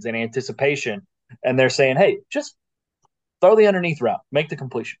assumptions and anticipation. And they're saying, hey, just throw the underneath route, make the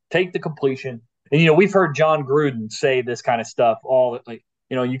completion, take the completion. And, we've heard John Gruden say this kind of stuff all like,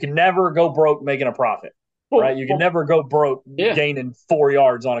 you can never go broke making a profit, right? You can never go broke gaining 4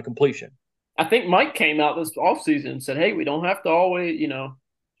 yards on a completion. I think Mike came out this offseason and said, hey, we don't have to always,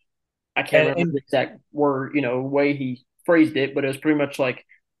 I can't remember the exact word, way he phrased it, but it was pretty much like,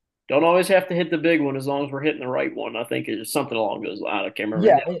 don't always have to hit the big one as long as we're hitting the right one. I think it's something along those lines. I can't remember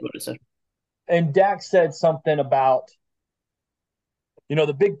exactly what it said. And Dak said something about,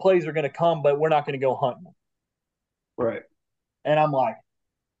 the big plays are going to come, but we're not going to go hunting them. Right. And I'm like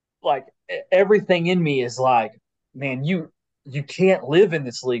everything in me is like, man, you can't live in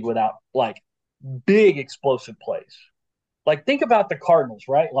this league without like big explosive plays. Like think about the Cardinals,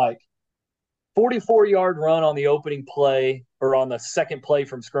 right? Like 44-yard run on the opening play or on the second play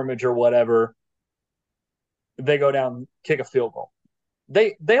from scrimmage or whatever. They go down, kick a field goal.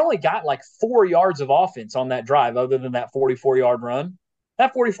 They only got like 4 yards of offense on that drive other than that 44-yard run.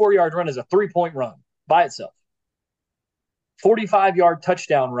 That 44-yard run is a 3-point run by itself. 45-yard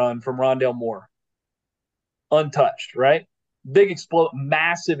touchdown run from Rondale Moore. Untouched, right?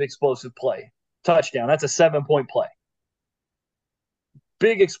 Massive explosive play. Touchdown. That's a 7-point play.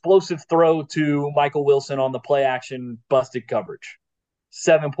 Big explosive throw to Michael Wilson on the play action busted coverage.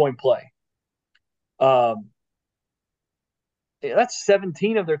 7-point play. That's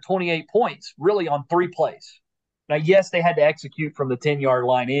 17 of their 28 points, really on 3 plays. Now, yes, they had to execute from the 10-yard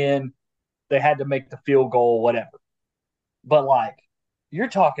line in. They had to make the field goal, whatever. But, you're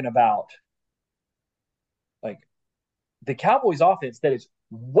talking about, the Cowboys offense that is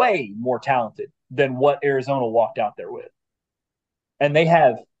way more talented than what Arizona walked out there with. And they've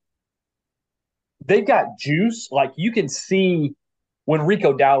got juice. Like, you can see when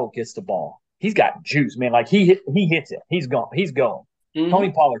Rico Dowdle gets the ball, he's got juice, man. Like, he hits it. He's gone. He's going. Mm-hmm.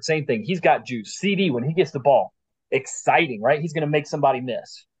 Tony Pollard, same thing. He's got juice. CD, when he gets the ball, exciting, right? He's going to make somebody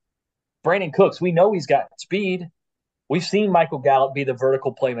miss. Brandon Cooks, we know he's got speed. We've seen Michael Gallup be the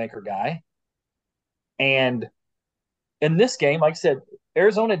vertical playmaker guy. And in this game, like I said,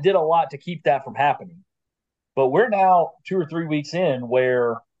 Arizona did a lot to keep that from happening. But we're now 2 or 3 weeks in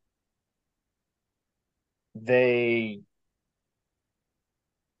where they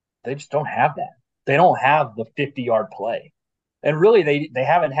just don't have that. They don't have the 50-yard play. And really, they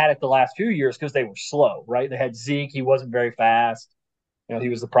haven't had it the last few years because they were slow, right? They had Zeke. He wasn't very fast. He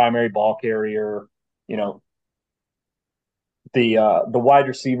was the primary ball carrier. The wide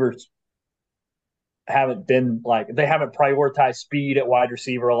receivers haven't been they haven't prioritized speed at wide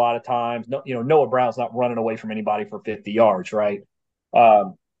receiver a lot of times. No, Noah Brown's not running away from anybody for 50 yards, right?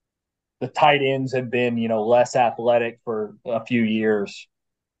 The tight ends have been, less athletic for a few years.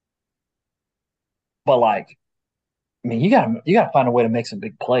 But you gotta find a way to make some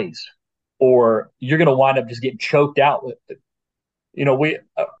big plays, or you're gonna wind up just getting choked out with it. We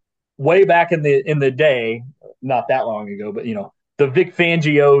way back in the day, not that long ago, but the Vic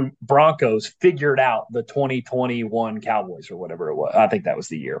Fangio Broncos figured out the 2021 Cowboys or whatever it was. I think that was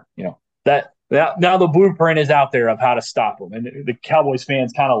the year. That now the blueprint is out there of how to stop them, and the Cowboys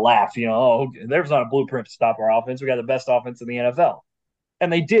fans kind of laugh. There's not a blueprint to stop our offense. We got the best offense in the NFL,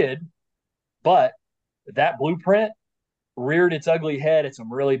 and they did, but that blueprint reared its ugly head at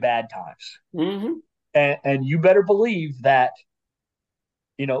some really bad times. Mm-hmm. And you better believe that,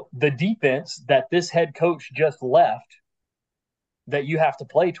 the defense that this head coach just left, that you have to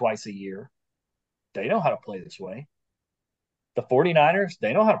play twice a year, they know how to play this way. The 49ers,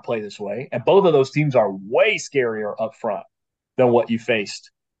 they know how to play this way. And both of those teams are way scarier up front than what you faced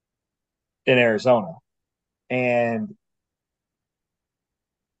in Arizona. And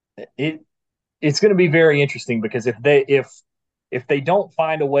it's going to be very interesting because if they don't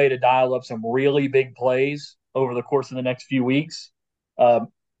find a way to dial up some really big plays over the course of the next few weeks,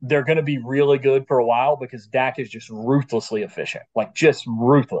 they're going to be really good for a while because Dak is just ruthlessly efficient, like just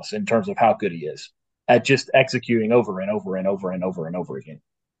ruthless in terms of how good he is at just executing over and over and over and over and over again.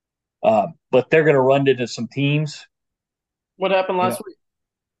 But they're going to run into some teams. What happened You last know, week?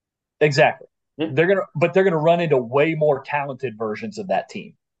 exactly. Yeah. But they're gonna run into way more talented versions of that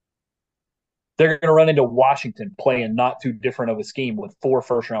team. They're gonna run into Washington playing not too different of a scheme with 4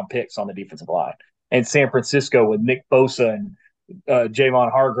 first-round picks on the defensive line, and San Francisco with Nick Bosa and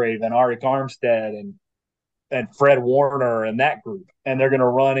Javon Hargrave and Arik Armstead and Fred Warner and that group, and they're gonna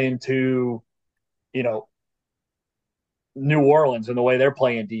run into, you know, New Orleans and the way they're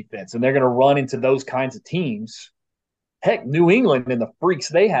playing defense, and they're gonna run into those kinds of teams. Heck, New England and the freaks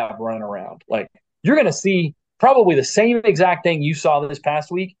they have running around. Like, you're going to see probably the same exact thing you saw this past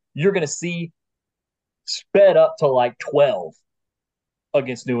week. You're going to see sped up to like 12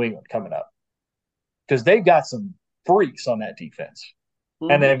 against New England coming up because they've got some freaks on that defense.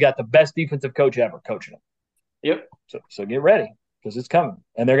 Mm-hmm. And they've got the best defensive coach ever coaching them. Yep. So get ready because it's coming.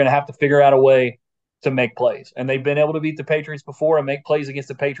 And they're going to have to figure out a way to make plays. And they've been able to beat the Patriots before and make plays against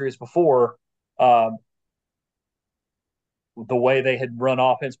the Patriots before. The way they had run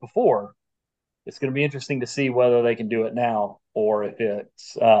offense before. It's going to be interesting to see whether they can do it now or if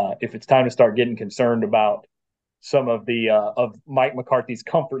it's time to start getting concerned about some of the of Mike McCarthy's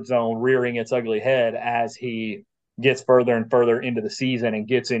comfort zone rearing its ugly head as he gets further and further into the season and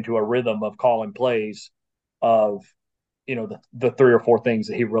gets into a rhythm of calling plays of, you know, the 3 or 4 things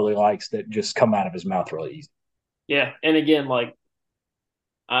that he really likes that just come out of his mouth really easy. Yeah, and again, like,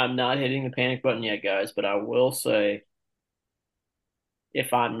 I'm not hitting the panic button yet, guys, but I will say,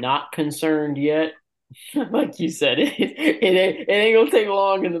 if I'm not concerned yet, like you said, it ain't gonna take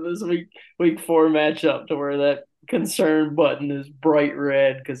long into this week 4 matchup to where that concern button is bright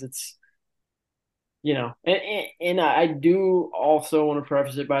red because it's, you know, and I do also want to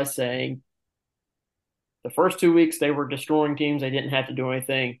preface it by saying the first 2 weeks they were destroying teams. They didn't have to do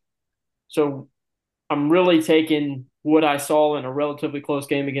anything. So I'm really taking what I saw in a relatively close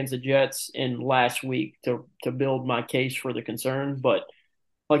game against the Jets in last week to build my case for the concern. But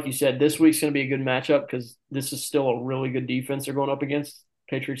like you said, this week's going to be a good matchup because this is still a really good defense they're going up against.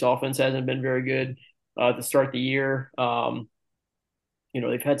 Patriots offense hasn't been very good to start the year. You know,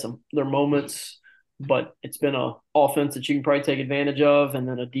 they've had their moments, but it's been a offense that you can probably take advantage of, and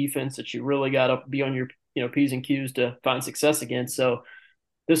then a defense that you really got to be on your, you know, P's and Q's to find success against. So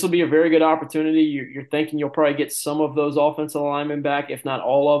this will be a very good opportunity. You're thinking you'll probably get some of those offensive linemen back, if not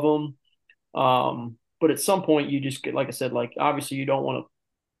all of them. But at some point, you just get, like I said, like, obviously you don't want to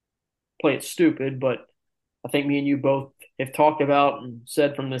play it stupid, but I think me and you both have talked about and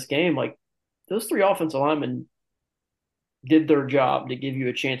said from this game, like, those 3 offensive linemen did their job to give you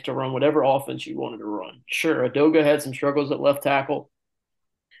a chance to run whatever offense you wanted to run. Sure, Adoga had some struggles at left tackle.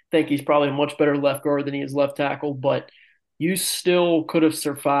 I think he's probably a much better left guard than he is left tackle, but you still could have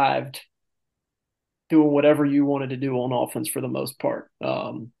survived doing whatever you wanted to do on offense for the most part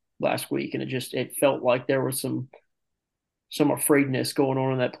last week. And it felt like there was some afraidness going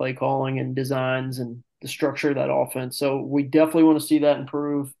on in that play calling and designs and the structure of that offense. So we definitely want to see that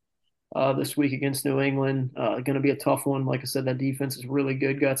improve this week against New England. Going to be a tough one. Like I said, that defense is really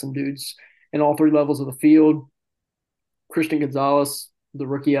good. Got some dudes in all 3 levels of the field. Christian Gonzalez, the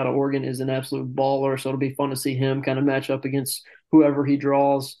rookie out of Oregon, is an absolute baller. So it'll be fun to see him kind of match up against whoever he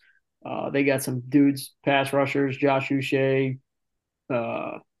draws. They got some dudes, pass rushers, Josh Uche,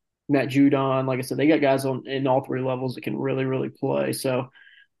 Matt Judon. Like I said, they got guys in all 3 levels that can really, really play. So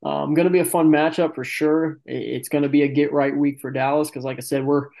going to be a fun matchup for sure. It's going to be a get right week for Dallas because, like I said,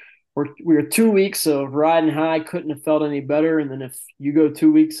 we're 2 weeks of riding high. Couldn't have felt any better. And then if you go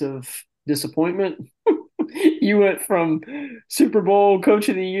 2 weeks of disappointment, you went from Super Bowl Coach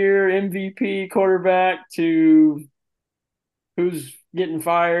of the Year, MVP, quarterback to who's getting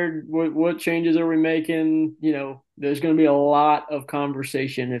fired, what changes are we making? You know, there's going to be a lot of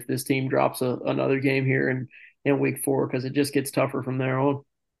conversation if this team drops another game here in week 4 because it just gets tougher from there on.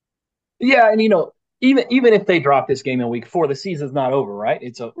 Yeah, and, you know, even if they drop this game in week 4, the season's not over, right?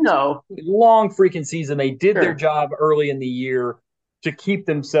 It's a long freaking season. They did their job early in the year to keep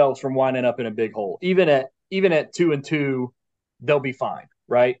themselves from winding up in a big hole. Even at 2-2, they'll be fine,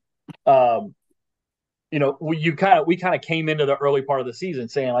 right? You know, we kind of came into the early part of the season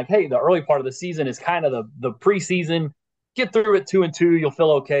saying, like, hey, the early part of the season is kind of the preseason. Get through it 2-2, you'll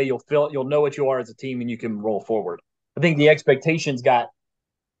feel okay. You'll know what you are as a team, and you can roll forward. I think the expectations got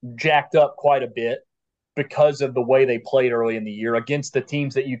jacked up quite a bit because of the way they played early in the year against the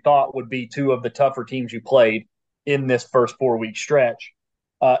teams that you thought would be 2 of the tougher teams you played in this first 4-week stretch.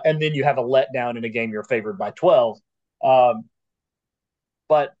 And then you have a letdown in a game you're favored by 12.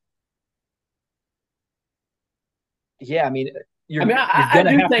 But yeah, I mean, I mean, you're I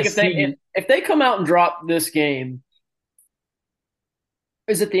gonna do have to think if they see. if they come out and drop this game,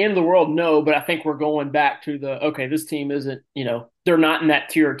 is it the end of the world? No, but I think we're going back to the okay. This team isn't, they're not in that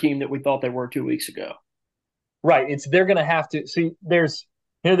tier of team that we thought they were 2 weeks ago. Right. They're gonna have to see. There's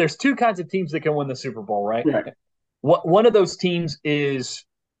two kinds of teams that can win the Super Bowl, right? Right. One of those teams is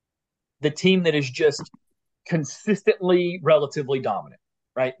the team that is just consistently relatively dominant,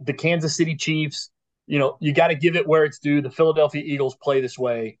 right? The Kansas City Chiefs, you got to give it where it's due. The Philadelphia Eagles play this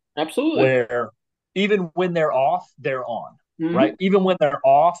way, Absolutely. where even when they're off, they're on, Mm-hmm. right? Even when they're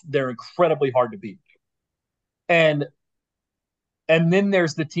off, they're incredibly hard to beat. And and then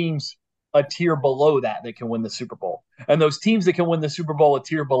there's the teams a tier below that can win the Super Bowl. And those teams that can win the Super Bowl a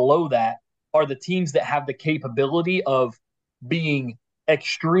tier below that are the teams that have the capability of being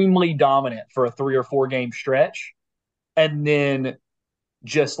extremely dominant for a 3 or 4 game stretch and then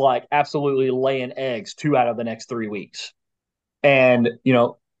just like absolutely laying eggs 2 out of the next 3 weeks. And,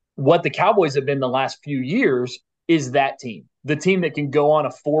 what the Cowboys have been the last few years is that team, the team that can go on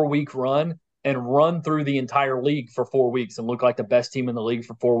a 4 week run and run through the entire league for 4 weeks and look like the best team in the league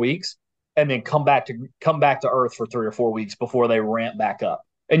for 4 weeks, and then come back to earth for 3 or 4 weeks before they ramp back up.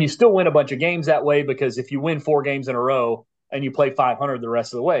 And you still win a bunch of games that way because if you win 4 games in a row and you play 500 the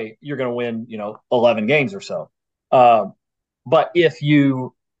rest of the way, you're going to win, 11 games or so. But if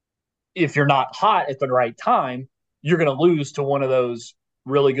you're not hot at the right time, you're going to lose to one of those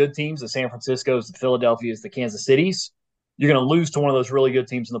really good teams, the San Francisco's, the Philadelphia's, the Kansas City's. You're going to lose to one of those really good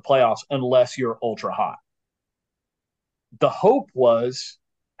teams in the playoffs unless you're ultra hot. The hope was,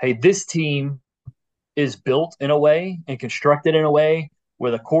 hey, this team is built in a way and constructed in a way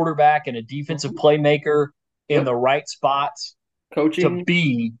with a quarterback and a defensive playmaker in Yep. the right spots to Coaching.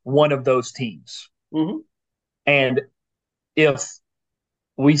 be one of those teams. Mm-hmm. And if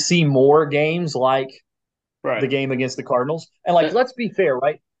we see more games like Right. the game against the Cardinals. And let's be fair,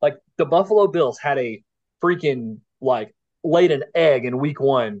 right? Like the Buffalo Bills had a freaking laid an egg in week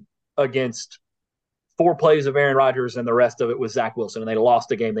 1 against 4 plays of Aaron Rodgers and the rest of it was Zach Wilson. And they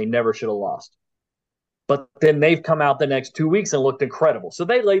lost a game they never should have lost. But then they've come out the next 2 weeks and looked incredible. So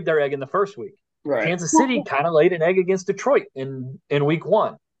they laid their egg in the first week. Right. Kansas City kind of laid an egg against Detroit in week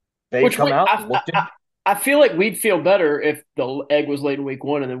 1. They've come out and looked I feel like we'd feel better if the egg was laid in week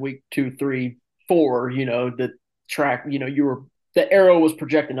 1 and then week 2, 3, 4, the track, the arrow was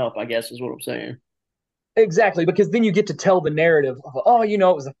projecting up, I guess is what I'm saying. Exactly, because then you get to tell the narrative of, it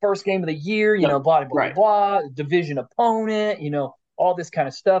was the first game of the year, blah, blah, right. blah, division opponent, all this kind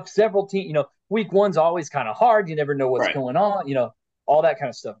of stuff. Several teams, week 1's always kind of hard. You never know what's right. going on, all that kind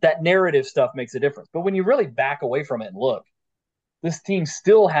of stuff. That narrative stuff makes a difference. But when you really back away from it and look, this team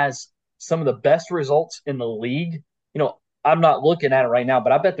still has some of the best results in the league. I'm not looking at it right now,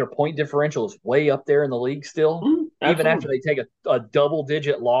 but I bet their point differential is way up there in the league still. Even after they take a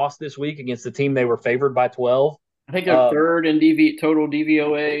double-digit loss this week against the team they were favored by 12. I think they're third in total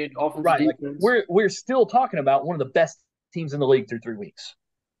DVOA offensive defense. We're still talking about one of the best teams in the league through 3 weeks.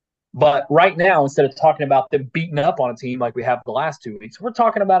 But right now, instead of talking about them beating up on a team like we have the last 2 weeks, we're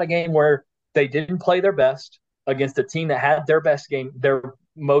talking about a game where they didn't play their best against a team that had their best game, their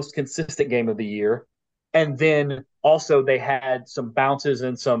most consistent game of the year. And then also they had some bounces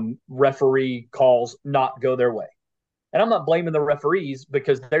and some referee calls not go their way. And I'm not blaming the referees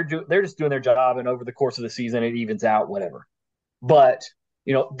because they're just doing their job, and over the course of the season it evens out, whatever. But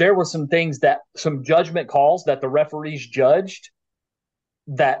there were some judgment calls that the referees judged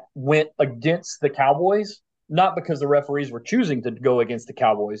that went against the Cowboys, not because the referees were choosing to go against the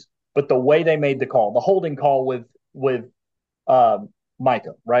Cowboys, but the way they made the call, the holding call with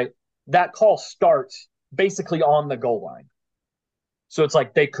Micah, right? That call starts basically on the goal line. So it's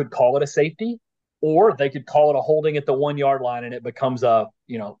like they could call it a safety, or they could call it a holding at the 1 yard line, and it becomes a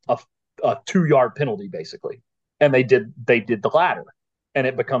 2 yard penalty basically. And they did the latter, and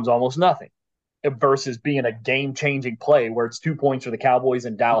it becomes almost nothing versus being a game changing play where it's 2 points for the Cowboys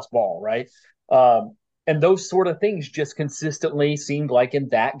and Dallas ball, right? And those sort of things just consistently seemed like in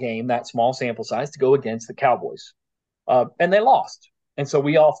that game, that small sample size, to go against the Cowboys. And they lost. And so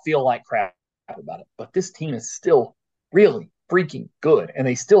we all feel like crap about it. But this team is still really freaking good. And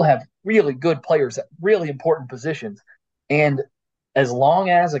they still have really good players at really important positions. And as long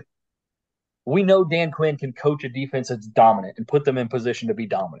as we know Dan Quinn can coach a defense that's dominant and put them in position to be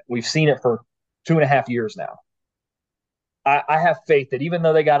dominant. We've seen it for 2.5 years now. I have faith that even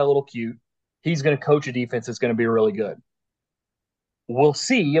though they got a little cute, he's going to coach a defense that's going to be really good. We'll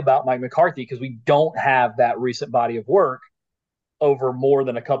see about Mike McCarthy because we don't have that recent body of work over more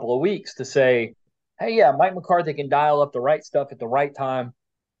than a couple of weeks to say, hey, yeah, Mike McCarthy can dial up the right stuff at the right time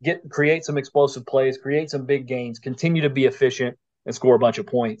create some explosive plays, create some big gains, continue to be efficient, and score a bunch of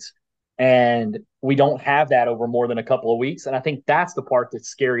points. And we don't have that over more than a couple of weeks. And I think that's the part that's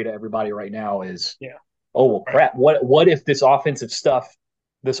scary to everybody right now is, oh, well, crap. What if this offensive side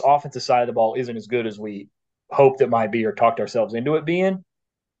of the ball isn't as good as we hoped it might be or talked ourselves into it being?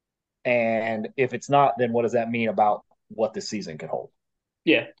 And if it's not, then what does that mean about what this season could hold?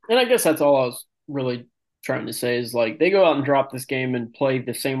 Yeah. And I guess that's all I was really trying to say is like they go out and drop this game and play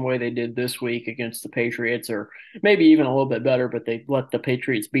the same way they did this week against the Patriots, or maybe even a little bit better, but they let the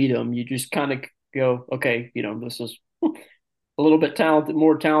Patriots beat them. You just kind of go, okay, this is a little bit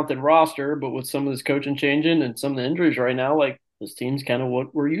more talented roster, but with some of this coaching changing and some of the injuries right now, like this team's kind of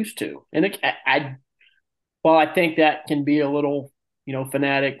what we're used to. And while I think that can be a little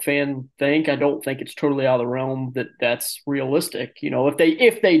fanatic fan think, I don't think it's totally out of the realm that that's realistic.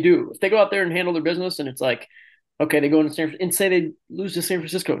 If they go out there and handle their business and it's like, okay, they go into San Francisco and say they lose to San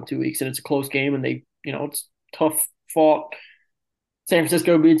Francisco in 2 weeks and it's a close game and they, it's tough fought. San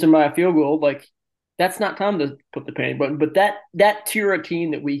Francisco beats them by a field goal. Like that's not time to put the panic button. But that tier of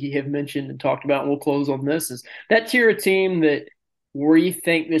team that we have mentioned and talked about, and we'll close on this, is that tier of team that we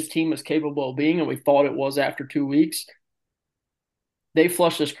think this team is capable of being, and we thought it was after 2 weeks. They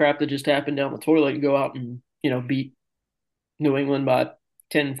flush this crap that just happened down the toilet and go out and, beat New England by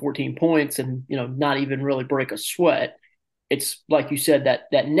 10, 14 points and, not even really break a sweat. It's like you said,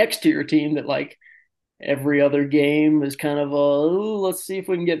 that next tier team that like every other game is kind of let's see if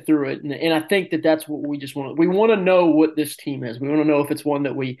we can get through it. And I think that's what we just want. We want to know what this team is. We want to know if it's one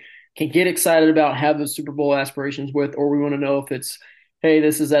that we can get excited about, have the Super Bowl aspirations with, or we want to know if it's, hey,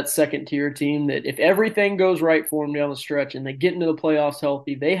 this is that second tier team that if everything goes right for them down the stretch and they get into the playoffs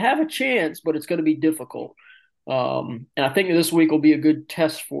healthy, they have a chance, but it's going to be difficult. And I think this week will be a good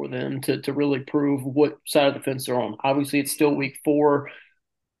test for them to really prove what side of the fence they're on. Obviously, it's still week 4.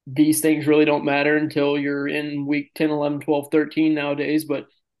 These things really don't matter until you're in week 10, 11, 12, 13 nowadays. But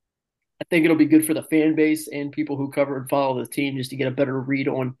I think it'll be good for the fan base and people who cover and follow the team just to get a better read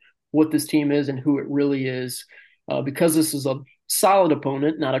on what this team is and who it really is. Because this is a solid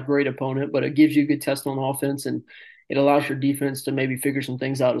opponent, not a great opponent, but it gives you a good test on offense and it allows your defense to maybe figure some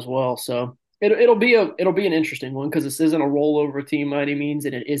things out as well. So it'll be an interesting one because this isn't a rollover team by any means,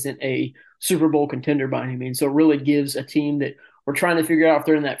 and it isn't a Super Bowl contender by any means. So it really gives a team that we're trying to figure out if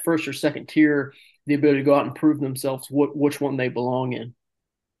they're in that first or second tier the ability to go out and prove themselves which one they belong in.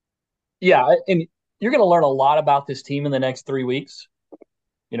 Yeah, and you're going to learn a lot about this team in the next 3 weeks.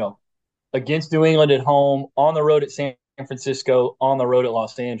 Against New England at home, on the road at San Francisco, on the road at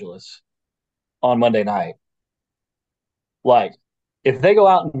Los Angeles on Monday night. Like, if they go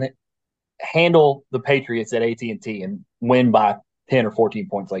out and handle the Patriots at AT&T and win by 10 or 14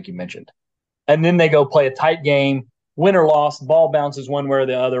 points, like you mentioned, and then they go play a tight game, win or loss, ball bounces one way or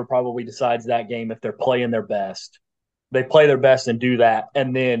the other, probably decides that game if they're playing their best. They play their best and do that.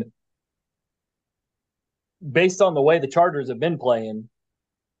 And then based on the way the Chargers have been playing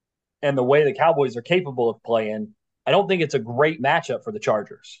and the way the Cowboys are capable of playing, I don't think it's a great matchup for the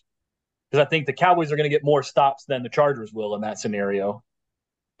Chargers because I think the Cowboys are going to get more stops than the Chargers will in that scenario.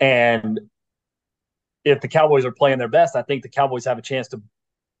 And if the Cowboys are playing their best, I think the Cowboys have a chance to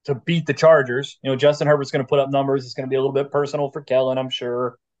beat the Chargers. Justin Herbert's going to put up numbers. It's going to be a little bit personal for Kellen, I'm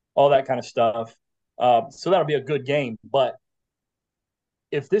sure, all that kind of stuff. So that'll be a good game. But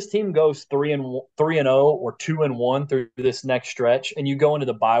if this team goes 3-0 or 2-1 through this next stretch, and you go into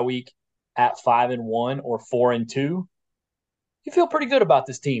the bye week at 5-1 or 4-2, you feel pretty good about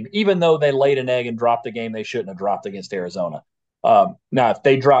this team, even though they laid an egg and dropped a game they shouldn't have dropped against Arizona. Now, if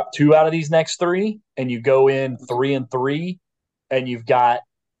they drop 2 out of these next 3, and you go in 3-3, and you've got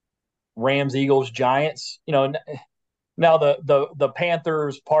Rams, Eagles, Giants, now the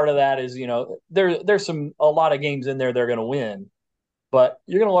Panthers part of that is there's a lot of games in there they're going to win. But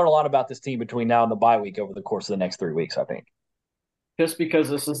you're going to learn a lot about this team between now and the bye week over the course of the next 3 weeks, I think. Just because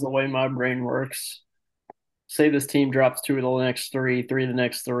this is the way my brain works, say this team drops 2 of the next 3, 3 of the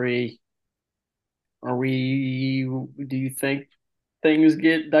next 3. Do you think things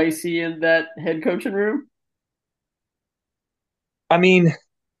get dicey in that head coaching room? I mean,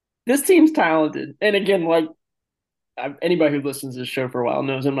 this team's talented. And again, like anybody who listens to this show for a while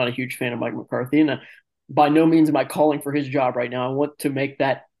knows I'm not a huge fan of Mike McCarthy. And by no means am I calling for his job right now. I want to make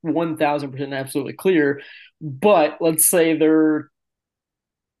that 1,000% absolutely clear. But let's say they're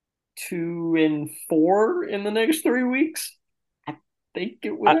 2-4 in the next 3 weeks. I think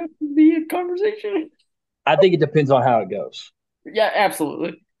it would have to be a conversation. I think it depends on how it goes. Yeah,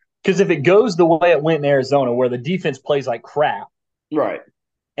 absolutely. Because if it goes the way it went in Arizona, where the defense plays like crap, right,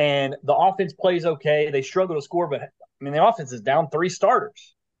 and the offense plays okay, they struggle to score, but I mean the offense is down 3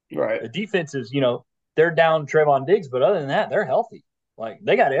 starters. Right. The defense is, they're down Trayvon Diggs, but other than that, they're healthy. Like,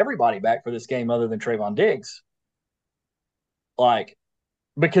 they got everybody back for this game other than Trayvon Diggs. Like,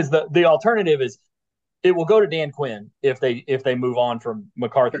 because the alternative is it will go to Dan Quinn if they move on from Sure.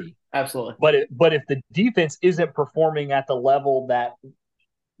 McCarthy. Absolutely. But if the defense isn't performing at the level that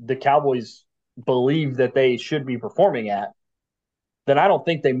the Cowboys believe that they should be performing at, then I don't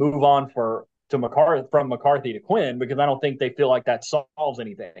think they move on from McCarthy to Quinn, because I don't think they feel like that solves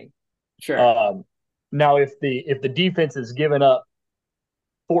anything. Sure. Now, if the defense is giving up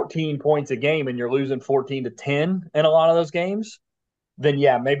 14 points a game and you're losing 14-10 in a lot of those games, then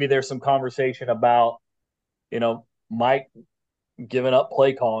yeah, maybe there's some conversation about, Mike giving up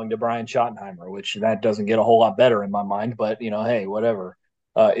play calling to Brian Schottenheimer, which that doesn't get a whole lot better in my mind, but hey, whatever.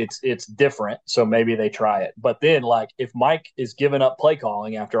 It's different, so maybe they try it. But then, like, if Mike is giving up play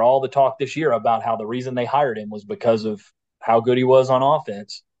calling after all the talk this year about how the reason they hired him was because of how good he was on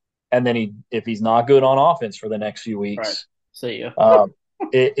offense, and then if he's not good on offense for the next few weeks, right. See you.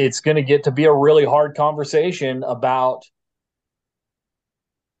 It's going to get to be a really hard conversation about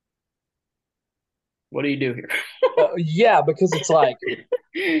what do you do here? yeah, because it's like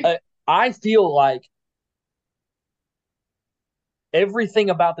I feel like everything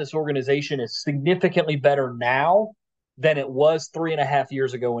about this organization is significantly better now than it was 3.5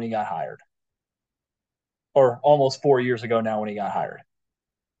 years ago when he got hired, or almost 4 years ago now when he got hired.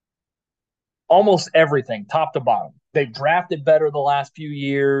 Almost everything, top to bottom. They've drafted better the last few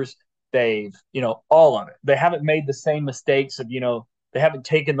years. They've, all of it. They haven't made the same mistakes of, they haven't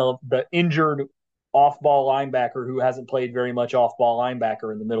taken the injured off-ball linebacker who hasn't played very much off-ball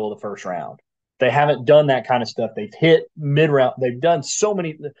linebacker in the middle of the first round. They haven't done that kind of stuff. They've hit mid-round. They've done so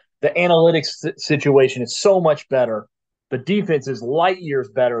many. The analytics situation is so much better. The defense is light years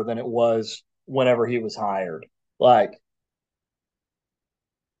better than it was whenever he was hired. Like,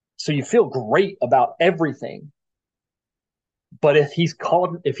 so you feel great about everything. But if he's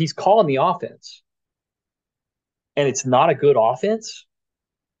calling the offense and it's not a good offense,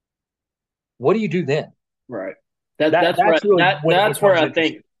 what do you do then? Right. That's where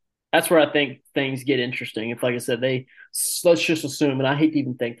I think things get interesting. If, like I said, let's just assume, and I hate to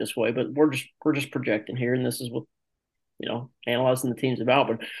even think this way, but we're just projecting here, and this is what analyzing the team's about.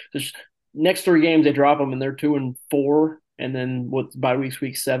 But just next 3 games they drop them and they're 2-4, and then bye week's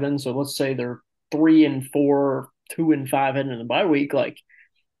week 7. So let's say they're 3-4, 2-5 heading in the bye week. Like,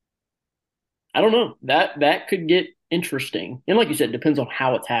 I don't know, that could get interesting. And like you said, it depends on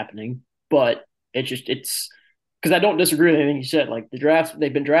how it's happening, but it's because I don't disagree with anything you said. Like, the drafts,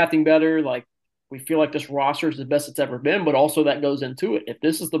 they've been drafting better. Like, we feel like this roster is the best it's ever been, but also that goes into it. If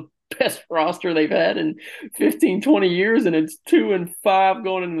this is the best roster they've had in 15, 20 years and it's 2-5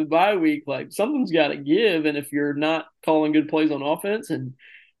 going into the bye week, like, something's got to give. And if you're not calling good plays on offense, and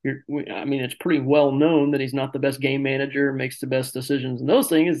it's pretty well known that he's not the best game manager, makes the best decisions and those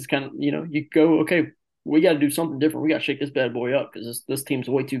things, it's kind of, you go, okay, we got to do something different. We got to shake this bad boy up because this team's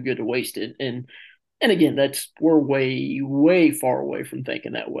way too good to waste it. And again, we're way, way far away from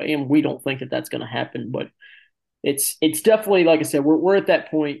thinking that way, and we don't think that that's going to happen. But it's definitely, like I said, we're at that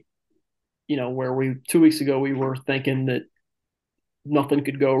point, where 2 weeks ago we were thinking that nothing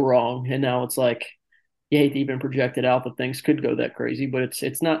could go wrong, and now it's like you hate to even project it out that things could go that crazy, but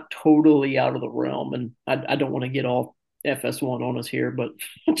it's not totally out of the realm. And I don't want to get all FS1 on us here, but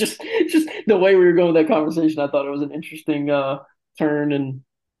just the way we were going with that conversation, I thought it was an interesting turn and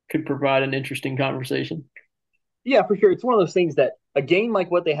could provide an interesting conversation. Yeah, for sure. It's one of those things that a game like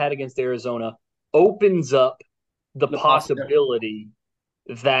what they had against Arizona opens up the possibility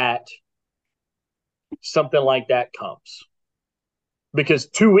that something like that comes. Because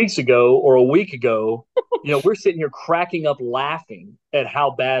 2 weeks ago or a week ago, we're sitting here cracking up laughing at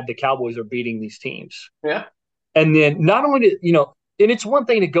how bad the Cowboys are beating these teams. Yeah. And then not only and it's one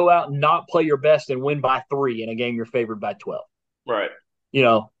thing to go out and not play your best and win by 3 in a game you're favored by 12. Right.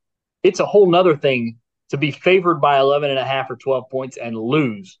 It's a whole nother thing to be favored by 11.5 or 12 points and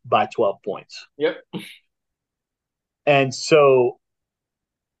lose by 12 points. Yep. And so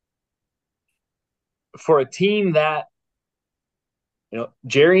for a team that,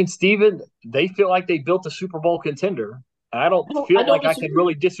 Jerry and Steven, they feel like they built a Super Bowl contender. And I don't feel like I can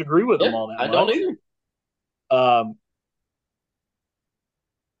really disagree with them all that much. I don't either.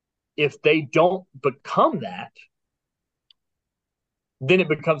 If they don't become that, then it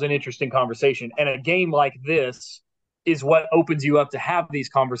becomes an interesting conversation. And a game like this is what opens you up to have these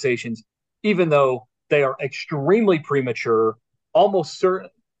conversations, even though they are extremely premature, almost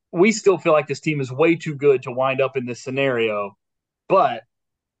certain. We still feel like this team is way too good to wind up in this scenario. But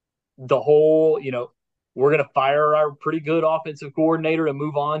the whole, we're going to fire our pretty good offensive coordinator and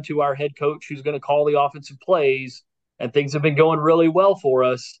move on to our head coach who's going to call the offensive plays, and things have been going really well for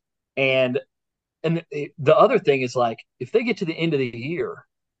us. And the other thing is, like, if they get to the end of the year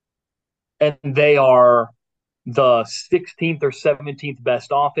and they are the 16th or 17th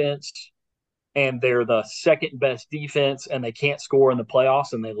best offense and they're the second best defense and they can't score in the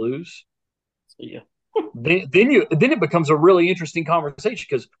playoffs and they lose, yeah. then it becomes a really interesting conversation,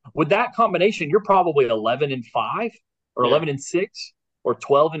 because with that combination, you're probably 11-5 or 11-6 or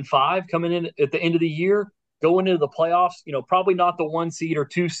 12-5 coming in at the end of the year, going into the playoffs. Probably not the 1 seed or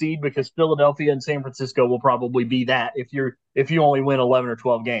 2 seed, because Philadelphia and San Francisco will probably be that if you only win 11 or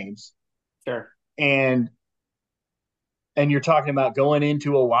 12 games. Sure. And you're talking about going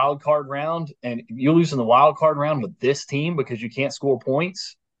into a wild card round and you lose in the wild card round with this team because you can't score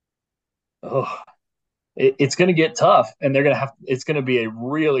points. Oh, it's going to get tough, and it's going to be a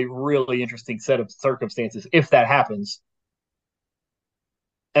really, really interesting set of circumstances if that happens.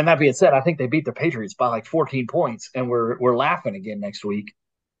 And that being said, I think they beat the Patriots by like 14 points, and we're laughing again next week.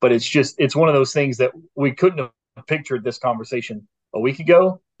 But it's one of those things that we couldn't have pictured this conversation a week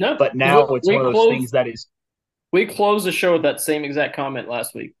ago. No, but now it's one of those things that is. We closed the show with that same exact comment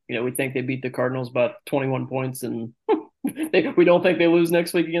last week. We think they beat the Cardinals by 21 points, and we don't think they lose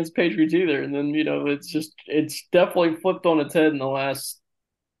next week against Patriots either. And then, it's definitely flipped on its head in the last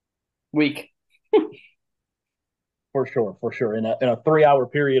week. For sure. In a 3-hour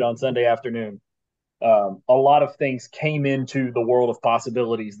period on Sunday afternoon, a lot of things came into the world of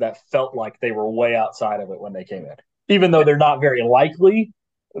possibilities that felt like they were way outside of it when they came in. Even though they're not very likely,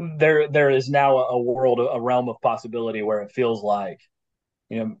 there is now a realm of possibility where it feels like,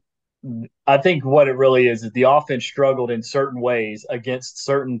 I think what it really is the offense struggled in certain ways against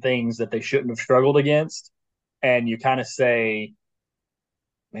certain things that they shouldn't have struggled against. And you kind of say,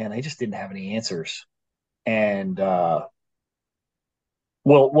 man, they just didn't have any answers. And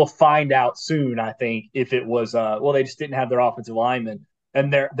we'll find out soon, I think, if it was they just didn't have their offensive linemen,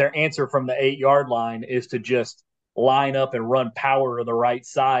 and their answer from the 8-yard line is to just line up and run power to the right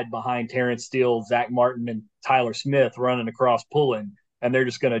side behind Terrence Steele, Zach Martin, and Tyler Smith running across pulling, and they're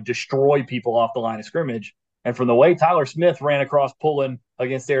just going to destroy people off the line of scrimmage. And from the way Tyler Smith ran across pulling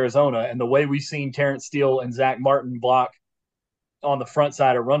against Arizona, and the way we've seen Terrence Steele and Zach Martin block on the front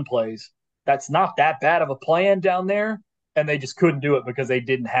side of run plays, that's not that bad of a plan down there. And they just couldn't do it because they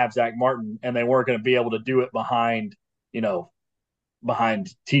didn't have Zach Martin, and they weren't going to be able to do it behind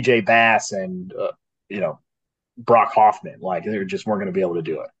TJ Bass and, Brock Hoffman. Like, they just weren't going to be able to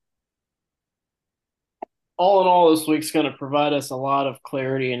do it. All in all, this week's going to provide us a lot of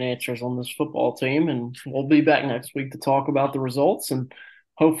clarity and answers on this football team, and we'll be back next week to talk about the results, and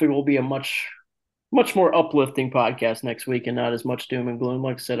hopefully we'll be a much more uplifting podcast next week and not as much doom and gloom.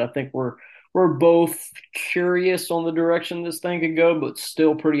 Like I said, I think we're both curious on the direction this thing could go, but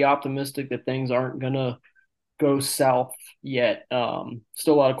still pretty optimistic that things aren't going to go south yet.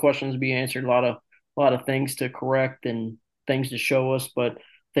 Still a lot of questions to be answered, a lot of things to correct and things to show us, but I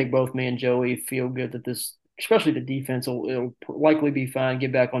think both me and Joey feel good that this, especially the defense, it'll likely be fine,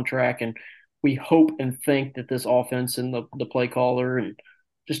 get back on track, and we hope and think that this offense and the play caller and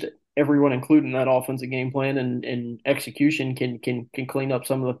just everyone, including that offensive game plan and execution, can clean up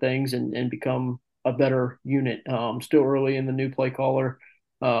some of the things and become a better unit. Still early in the new play caller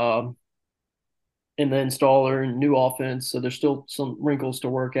and the installer and new offense, so there's still some wrinkles to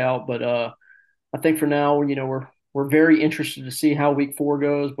work out. But I think for now, we're very interested to see how week 4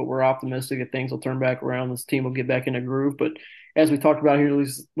 goes, but we're optimistic that things will turn back around. This team will get back in a groove. But as we talked about here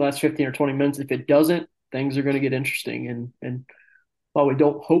these last 15 or 20 minutes, if it doesn't, things are going to get interesting. And while we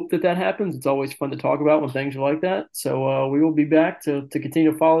don't hope that happens, it's always fun to talk about when things are like that. So we will be back to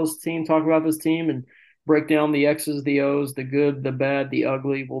continue to follow this team, talk about this team, and break down the X's, the O's, the good, the bad, the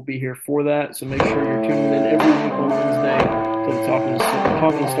ugly. We'll be here for that. So make sure you're tuning in every week on Wednesday to the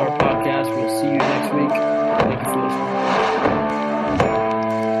Talkin the Star podcast. We'll see you next week. Thank you for listening.